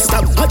have in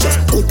stock. I just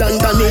put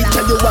underneath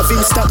and you have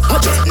in stock. I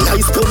just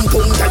nice pum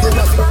that you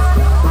have.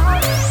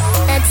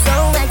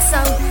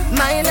 XOXO,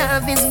 my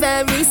love is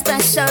very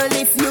special.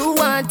 If you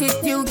want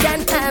it, you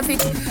can have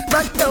it.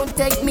 But don't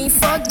take me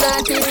for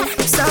granted.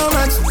 So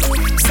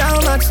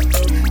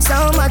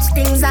much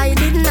things I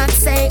did not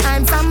say.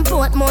 I'm from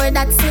Portmore,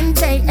 that's in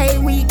JA.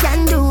 We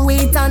can do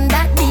it on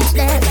that beach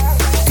there.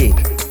 Tick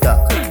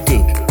tock,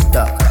 tick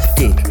tock.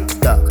 Tick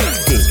tock,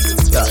 tick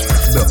tock,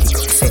 broke it,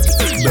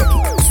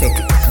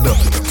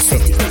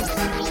 set it.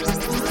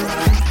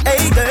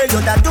 Hey girl,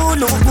 you that do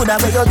look good at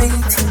where you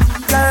beat.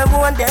 Girl,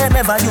 want them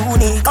ever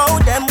unique. How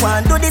them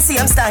want do the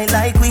same style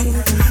like we.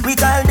 We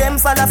call them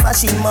for the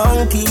fashion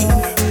monkey.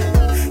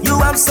 You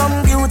have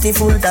some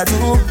beautiful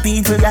tattoo,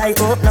 people I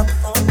hope now.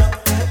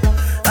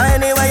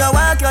 Anyway you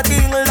walk your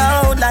thing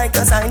loud like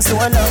a sign to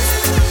a love.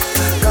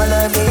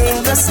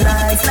 Coloring this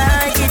life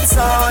like it's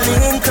all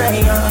in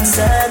crayon.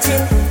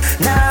 Searching,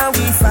 now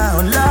we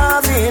found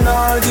love in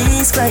all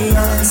these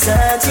crayons.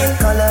 Searching,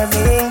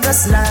 coloring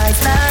this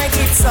life like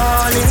it's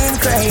all in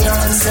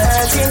crayon.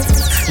 Searching,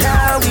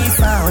 now we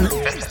found.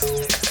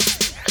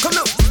 Come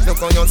now,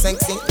 how you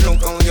sexy, look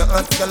how you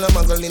hot. Girl, a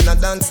muggle in a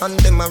dance and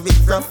them a rip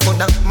rap.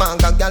 Coulda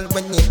manga girl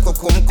when name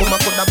Kokum. Come a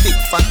coulda big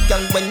fat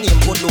girl when name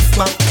Woodoo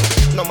Fang.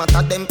 No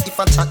matter them if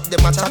I chat,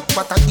 them a chat.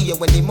 What a day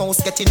when the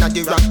mouse get in a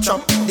the rock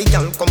trap. The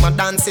girl come a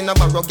dance in a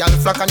barrow girl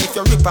flock. And if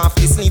you rip off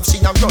the sleeve,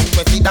 she a run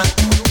with it that.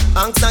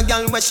 Ask a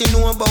girl what she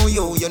know about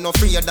you. You no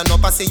afraid of no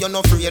pussy, you no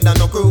afraid of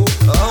no crew.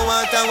 Oh,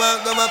 what I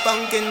want go my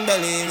pumpkin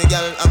belly. The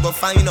girl I go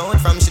find out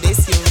from she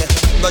this you.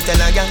 Go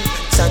tell a girl,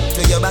 chat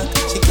to your back.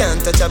 She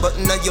can't touch a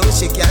button of you,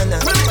 she can.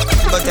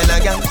 Go tell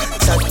a girl,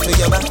 chat to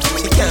your back.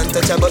 She can't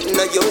touch a button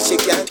of you, she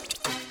can.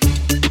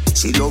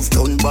 She love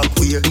turn back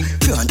way.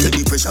 Can't tell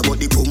the pressure but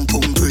the pum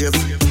pum brave.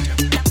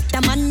 The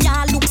man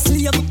ya look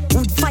slave.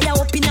 Wood fire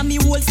up in a me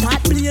whole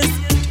start blaze.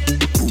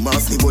 Boom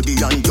off me body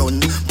and done.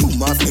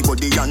 Boom off me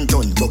body and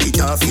done. Bucket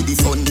off for the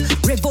fun.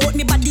 Revolt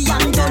me body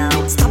and done.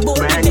 Stab out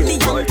me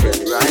belly and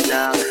right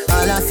now.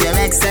 All of your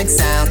XX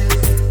out.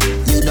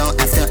 You don't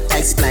have to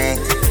explain.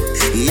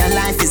 Your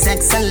life is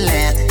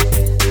excellent.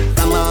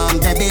 Come on,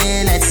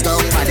 baby, let's go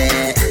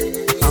party.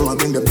 I'ma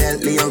bring the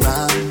Bentley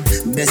around.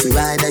 Best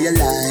ride of your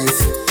life.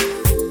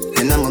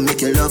 And I'ma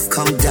make your love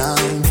come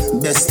down.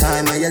 Best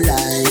time of your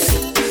life.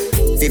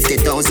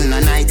 50,000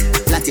 a night.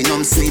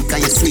 Platinum sweet, cause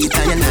you're sweet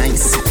and you're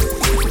nice.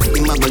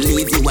 I'ma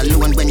believe you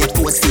alone when you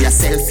pose for your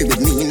selfie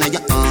with me in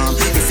your arm.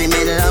 If you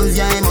made love,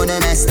 yeah, I'm gonna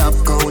mess up.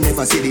 Go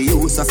never see the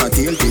use of a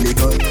tail till it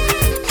cut.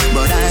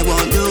 But I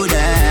won't do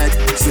that.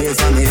 Straight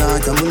from me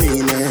heart, I'm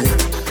meaning.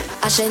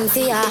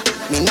 Ashensia.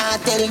 Me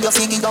not tell you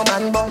figure your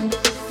man bum.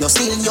 You're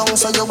still young,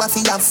 so you have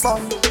to have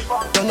fun.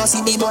 You know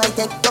see the boy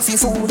take off your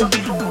food.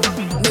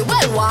 Me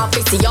well want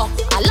to see you.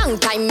 A long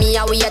time me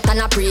a wait and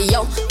a pray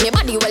you. Me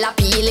body well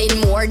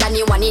appealing more than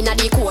the one in a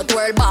the court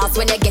world boss.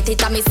 When I get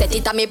it and me set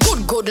it and me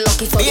put good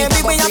lucky so you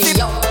can free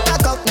you.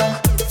 Back up now.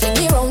 Fling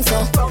me round so.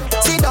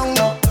 Sit down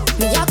now.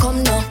 Me a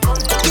come now.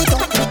 Get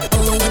up.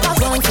 Oh, you a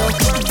run so.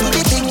 Do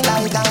the thing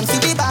like down for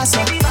the boss.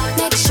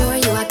 Make sure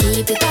you a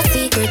keep it a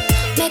secret.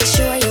 Make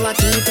sure you a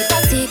keep it a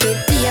secret.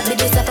 Baby,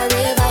 this a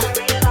forever.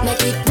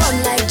 Make it run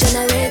like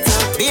generator.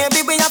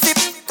 Baby, we have to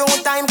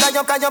 2 times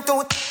cause you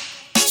too.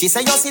 She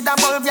say you see that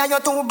bulb, yeah,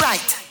 you're too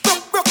bright.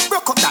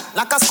 Broke up that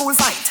like a school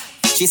fight.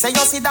 She say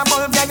you see that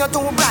bulb, yeah, you're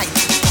too bright.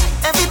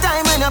 Every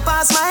time when you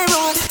pass my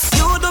road,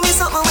 you do me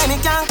something when you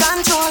can't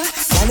control.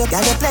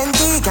 Girl, you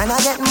plenty, can I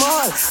get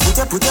more?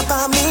 Put your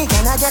palm me,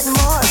 can I get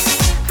more?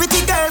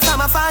 Pretty girl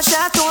from a far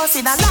chateau,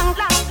 see that long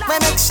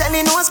when make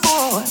Shelly nose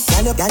go.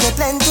 Girl, you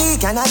plenty,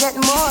 can I get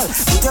more?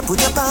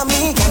 Put your palm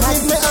me, can I?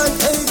 Give me hand,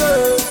 hey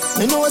girl,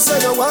 me know say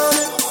you want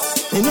me.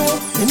 Me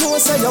know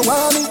say you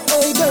want me,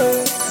 hey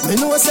girl. Me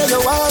know say you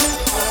want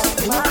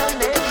me.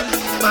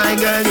 My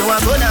girl, you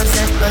are good as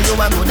well. Girl, you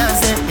are good as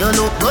well. You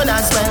look good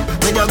as well.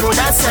 With your good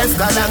as self,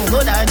 girl, I'm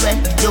good as well.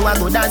 You are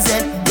good as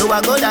well. You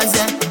are good as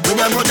well. With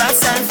your good as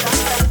self.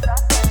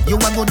 You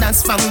are good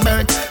as from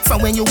birth.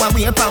 From when you are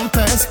wear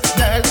pampers,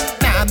 girl.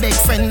 Nah, big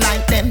friend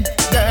like them,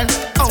 girl.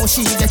 Oh,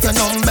 she get your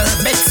number.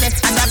 Betsy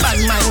and a bad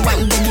man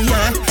one day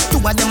year. 2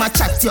 of them a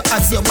chat you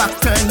as your back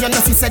turn. You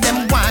know she say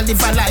them want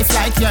live a life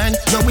like yourn.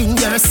 You in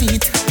your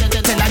seat.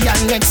 Tell a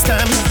girl next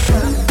term.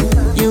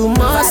 You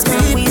must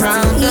be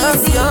proud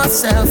of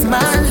yourself, my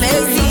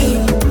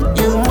lady.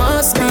 You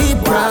must be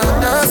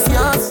proud of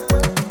yourself.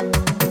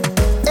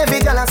 Every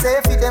girl I say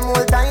fit them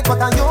all tight, but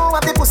you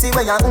have the pussy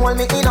where you hold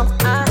me in up.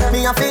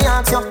 Me a fi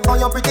ask you how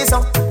you pretty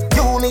so.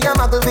 You me a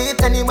muggle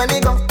with anywhere me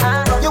go.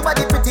 You are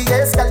the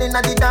prettiest girl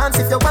inna the dance.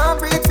 If you want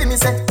breathe for me,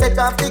 say take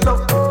off the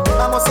glove.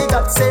 I must see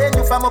God send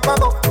you from up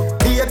above.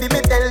 Baby,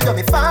 me tell you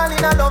me fall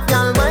in love.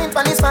 Y'all mind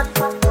pon this fat,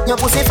 your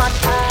pussy fat.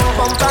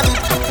 Come pon it,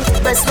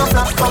 breast no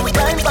flap. Come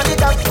climb pon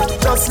it up,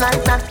 just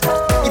like that.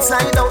 It's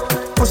slide out,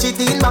 push it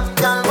in back.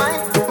 Y'all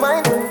mind.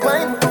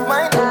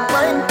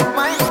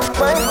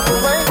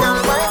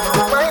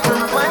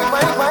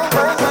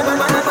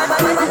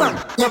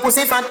 Your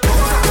pussy fat.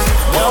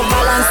 No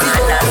balance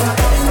it up.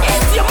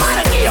 If you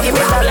wanna give me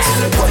problem,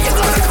 what you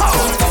gonna call?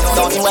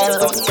 Done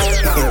well.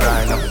 Here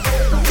I know.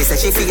 She said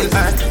she feel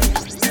hurt.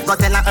 Go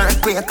tell her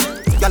earthquake.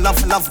 Your love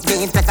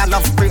me, take a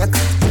love break.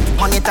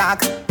 Money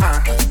talk,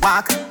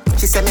 walk.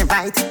 She say me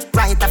right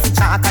off the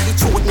chalk. And the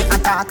truth me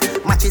attack.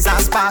 Matches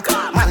and spark.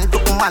 Man to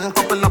man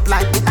couple up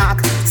like the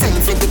ark. Same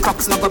for the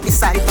crocs, no go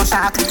beside no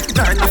shark.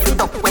 Turn off the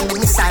duck when the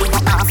missile go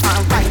off.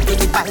 Right to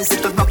the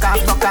bicycle, rock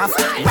off.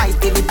 Right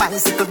to the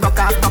bicycle, rock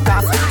off.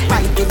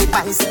 Right to the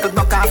bicycle,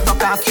 rock off.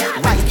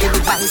 Right to the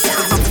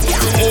bicycle, rock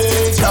off.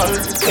 Hey, girl,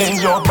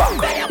 in your back.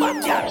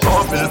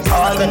 Bubble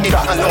all and it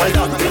and all.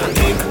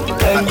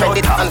 I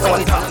credit and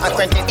one. I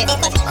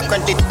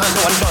credit and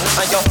one.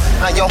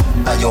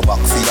 Ayo back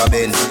for your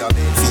bend.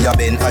 For your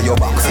bend, ayo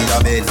back for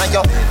your bend.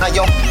 Ayo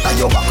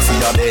back for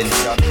your bend.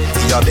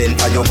 For your bend,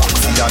 ayo back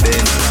for your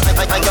bend.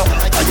 Ayo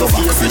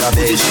back for your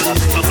bend.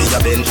 For your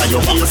bend, ayo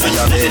back for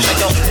your bend.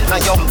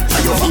 Ayo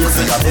back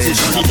for your bend.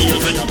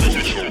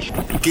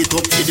 Get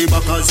up to the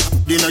backers.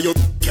 Dinner you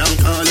can't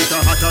call it a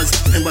hatters.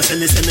 Remember say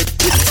me put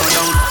it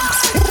down.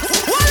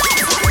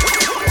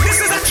 This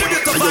is a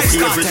tribute to Vice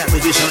Cartel.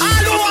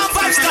 All who want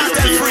Vice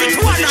Cartel free.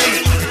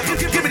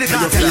 Give me the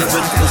your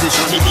favorite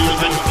position.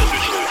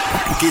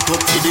 Hook it up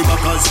to the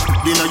backers.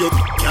 Dinner you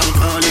can't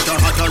call it a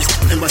hatters.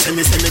 Remember say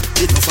me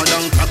it tougher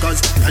than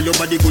crackers. Tell your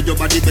body good, your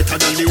body better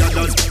than the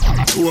others.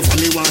 Two of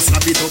me want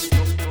slap it up.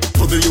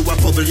 Bubble you a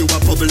bubble, you a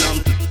bubble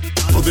lamp.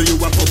 Bubble you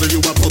a bubble,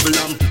 you a bubble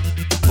lamp.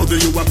 Bubble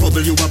you a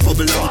bubble, you a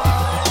bubble lamp.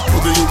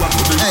 Bubble you a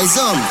bubble. Hey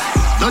some,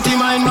 dirty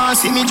mind want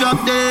see me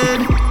drop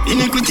dead.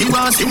 Iniquity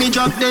want see me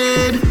drop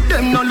dead.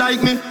 Them no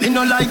like me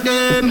no like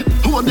them.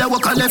 Who up there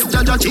walk a left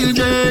judge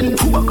children.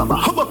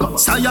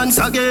 Science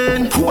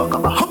again.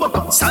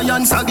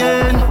 Science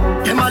again.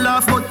 Them a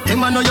laugh but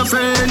them a know your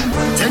friend.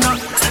 Tenna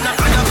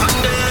fire from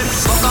them.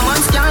 Pokemon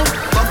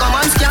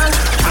skank.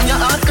 And your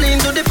heart clean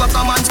to the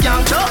Pokemon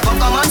skank.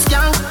 Pokemon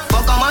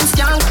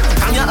skank.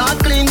 And your heart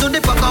clean to the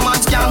Pokemon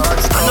skank.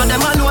 I know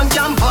them alone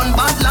can burn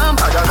bad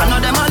lamp. I know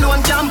them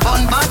alone can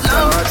burn bad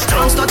lamp.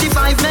 Trans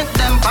 35 make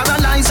them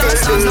paralyze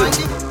us.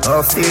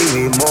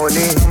 Hustle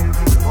money.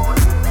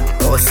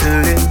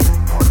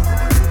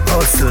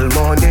 Hustle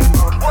money.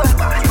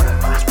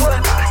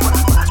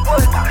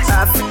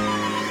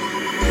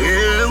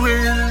 Here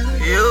will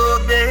you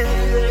be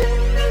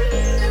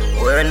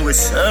when we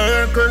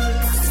circle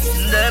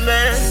them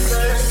ends?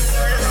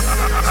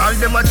 All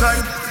them a try,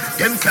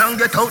 them can't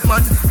get out,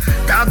 man.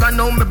 Dog I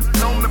know me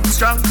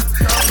strong.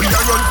 We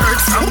are on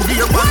earth from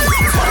day one.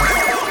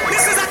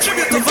 This is a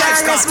tribute to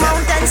Vybz Regardless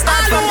mountain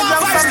start from the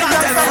ground.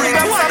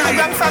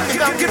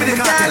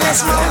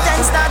 Regardless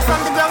mountain start from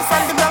the ground.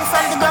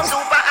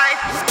 Super high.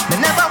 Me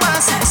never want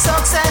to see the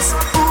success.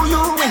 Who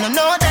you we no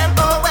know them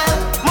oh well.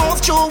 Move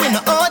through we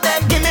no owe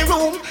them. Give me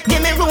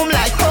room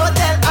like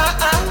hotel.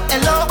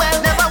 Hello well.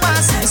 Never want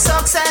to see the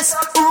success.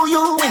 Who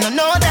you we no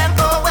know them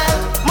oh well.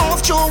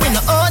 Move through we no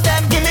owe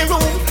them. Give me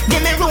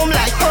room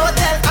like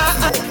hotel.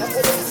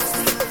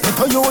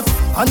 Little youth,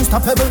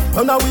 unstoppable,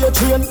 runaway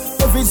train.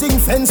 Everything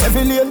fence,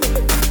 every lane.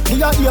 Me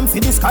a aim for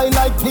the sky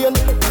like plane.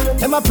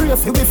 Them a pray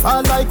for we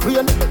fall like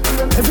rain.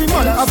 Every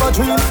man have a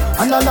dream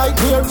and a night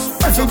here.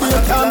 Every day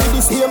can't be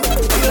the same.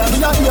 Me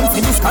a aim for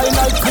the sky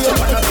like plane.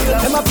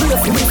 Them a pray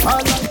for we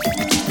fall.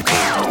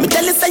 Me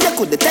tell you say you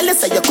could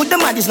the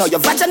manage. Now your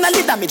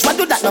vaginally damaged. What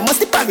do that? No must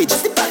the parage.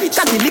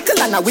 Can be little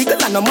and a wiggle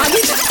and no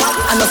marriage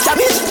and no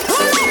cabbage.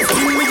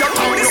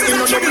 This is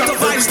a tribute to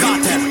Vybz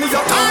Kartel.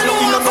 All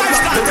over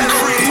Vybz Kartel.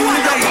 Give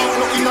me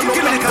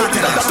the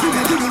cartel.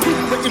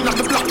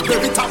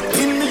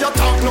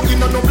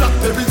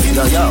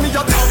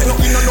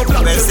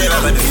 Well, say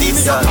about the beat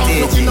start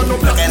taking.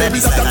 Looking at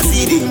this like a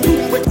CD.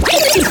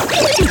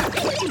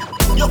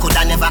 You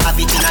coulda never have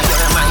it in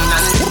your mind.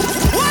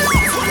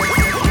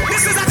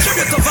 This is a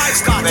tribute to Vybz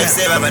Kartel. Well,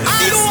 say about the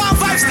beat. All over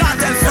Vybz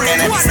Kartel. Looking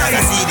at this like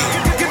a CD.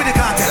 Give me the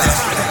cartel.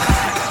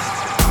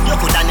 You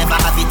coulda never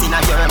have it in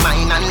your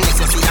mind unless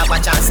you see a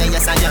watch and say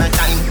yes on your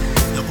time.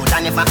 You coulda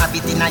never have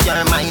it in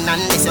your mind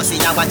unless you see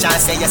a watch and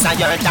say yes on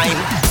your time.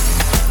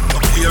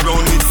 Play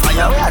around with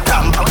fire.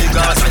 Damn the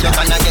gas and you're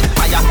gonna get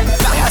fire.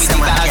 Damn with the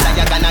gas and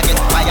you're gonna get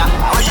fire.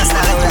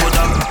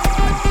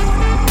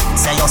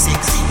 Say you're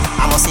sick,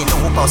 I must see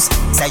lupus.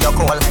 Say you're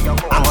cold,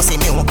 I must see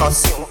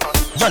mucus.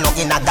 You're not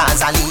in a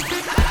Gaza league.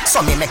 So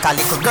me make a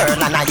little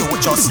girl and I you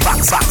just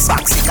wax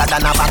sicker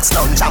than a wax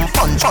lunch and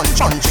punch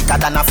thicker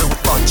than a fruit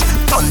punch.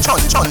 Punch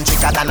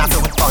thicker than a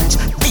fruit punch.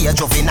 Be a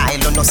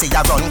juvenile, you know see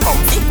ya run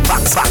comfy.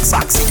 Wax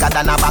sicker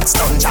than a wax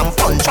lunch and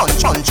punch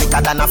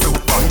thicker than a fruit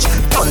punch.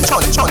 Punch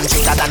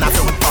thicker than a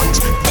fruit punch.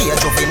 Be a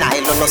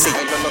juvenile, you know see.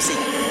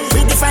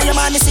 Pretty from your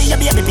man, me see your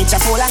baby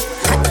picture fuller.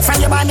 From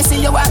your man, me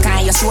see you walk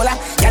on your shoulder.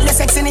 Girl, your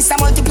sexiness a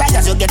multiply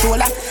as you get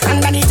older.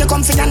 Underneath you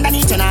comfy,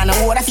 underneath you nah no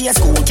water. Face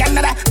cool,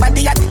 Canada,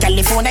 body at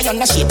California, you're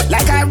no shit.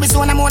 Like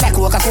Arizona, more like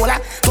Coca-Cola.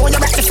 Throw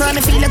your back to firm,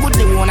 me feel a good,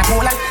 they wanna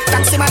cola.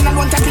 Taxi man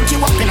alone to pick you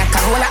up in a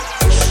Corolla.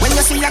 When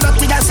you see your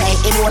dirty girl say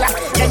Ebola.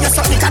 Yeah, you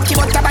suck the cocky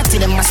but the body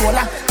them a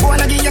sola.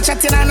 Wanna give you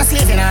chatting and a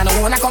slaving and I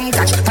wanna come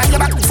catch. Find your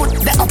back foot,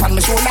 the up on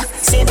my shoulder.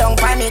 Sit down,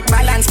 pan it,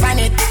 balance, pan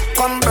it.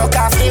 Come broke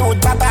off the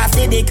wood, pop off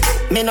the dick.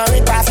 Me no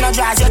rip off, no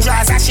draws, your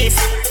draws a shift.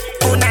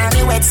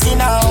 Punani wet skin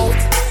out.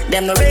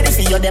 Them no ready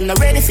for you, them no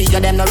ready for you,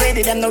 them no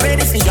ready, them no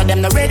ready for you,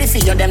 them no ready for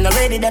you, them no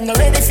ready, them no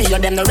ready for you,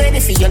 them no ready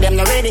for you, them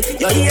no ready.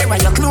 Your ear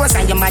and your clothes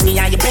and your money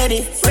and your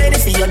petty. Ready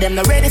for you, them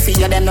no ready for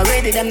you, them no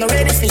ready, them no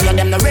ready for you,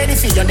 them no ready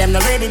for you, them no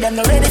ready, them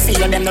no ready for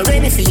you, them no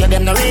ready for you,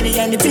 them no ready.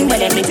 Anything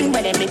but everything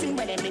but everything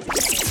but everything.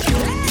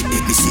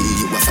 Make me see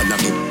you a follow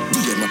me.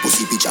 You my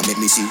pussy picture make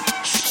me see.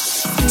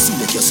 See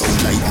make your sound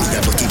like me,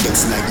 a dirty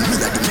decks like me,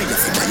 a the mayor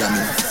for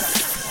Miami.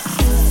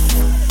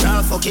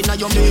 Nah fucking on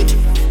your mate.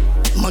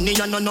 Money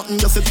and no nothing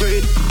you fi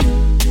breed.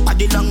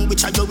 Body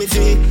language I go with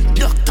it.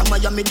 Dr.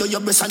 Miami do your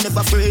best and never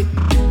afraid.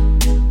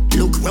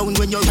 Look round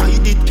when you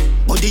ride it.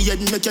 Body head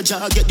make your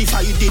jaw get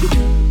divided.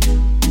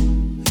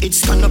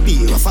 It's gonna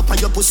be rough up on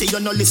your pussy. You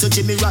no listen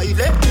to me Riley.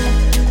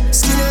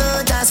 Skin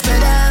out and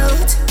spread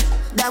out.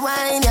 That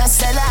wine you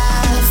sell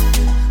off.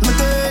 My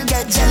girl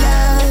get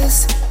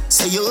jealous.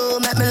 So you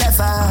make me laugh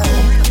out.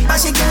 But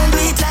she can't do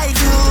it like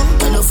you.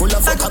 When you full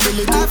of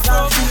fuckability.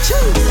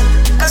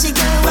 But she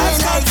can't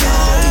wine like you.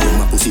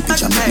 My pussy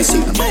picture make me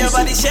see. Your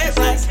body shape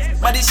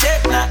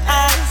like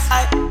ice.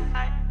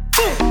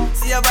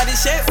 your body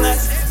shape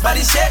nice,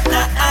 body shape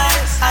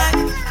nice.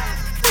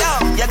 Yo,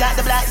 you got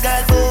the black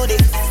girl booty,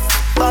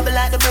 bubble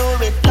like the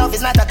brewery. Love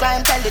is not a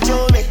crime, tell the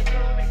jury.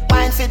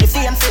 Wine for the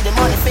fame, for the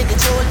money, for the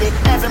jewelry.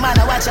 Every man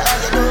I watch you how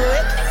you do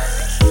it.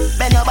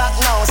 Bend your back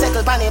now,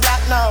 settle pan your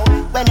black now.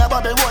 When your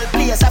bubble whole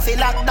place, I feel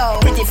locked down.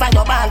 Pretty find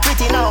your band,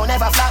 pretty now,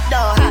 never flop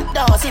down. Hot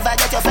down, see if I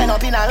get your friend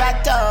up in a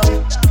rack down.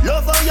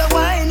 Love how you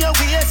wine, your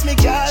waist, me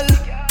girl.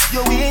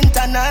 You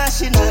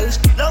international.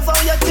 Love how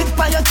you tip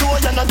on your toe,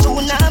 you're not too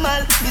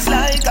normal. It's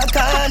like a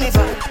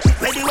carnival.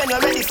 Ready when you're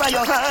ready for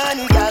your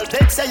honey, girl.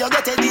 Bet say you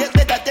get a date,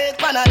 better take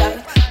Panadol.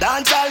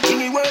 Dance all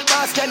king, world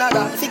boss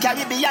general. Fi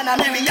Caribbean,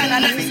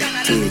 American,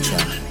 Teacher,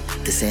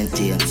 the St.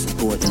 James,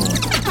 Portmore.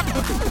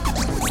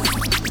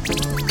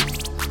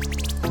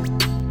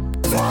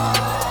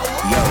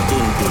 Yo,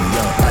 ding,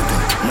 yo, Otto,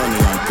 money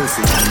and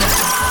pussy and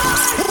nothing.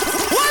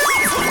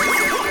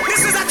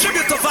 This is a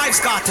tribute to Vybz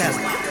Kartel.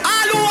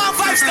 All who want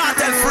Vybz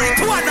Kartel free,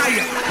 who are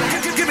here?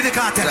 Give me the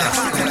cartel.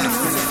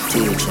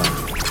 Teacher,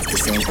 the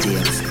St.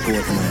 James,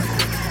 Portmore.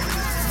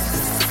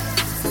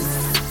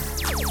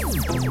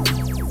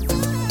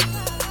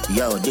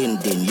 Yo, ding,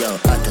 yo,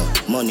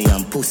 Otto, money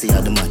and pussy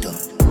are the matter.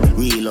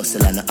 Real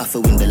hustle and I have to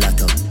win the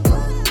lotto.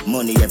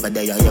 Money ever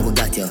there, you ever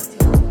got you.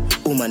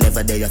 Woman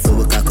never there, you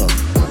throw a cock up.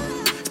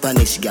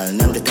 Spanish girl,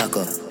 name the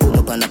taco. Put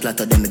up on a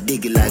platter, then me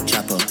dig it like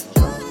chopper.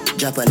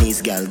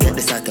 Japanese girl, get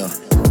the sato.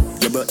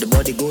 You brought the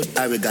body good,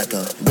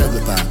 arigato.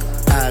 Burger Park,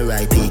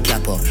 R.I.P.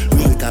 Capo.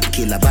 Real top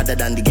killer, better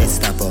than the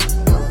Gestapo.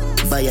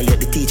 Violate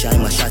the teacher,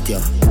 I'ma shot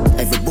you.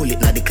 Every bullet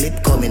na the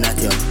clip coming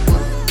at you.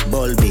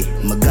 Bulby,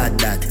 my god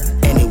that.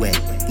 Anyway,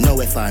 no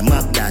FR,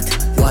 map that.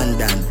 One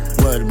down,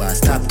 world boss,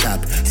 top.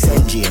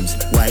 St. James,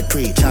 white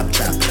pre, chop.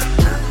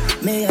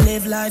 May I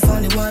live life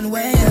only one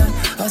way,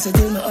 Hustle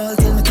till me all,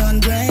 till me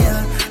turn grey,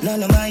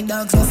 None of my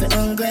dogs nothing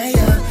hungry,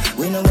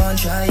 We no one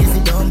try if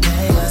you don't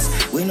pay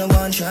us. We no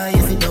one try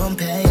if you don't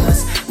pay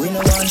us. We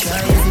no one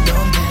try if you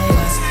don't pay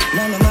us.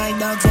 None of my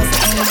dogs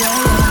nothing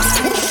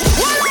hungry.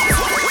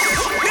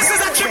 This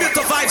is a tribute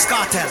to Vybz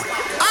Kartel.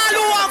 All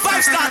who want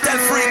Vybz Kartel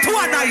free, who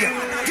are here?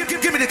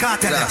 Give me the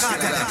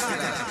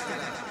cartel.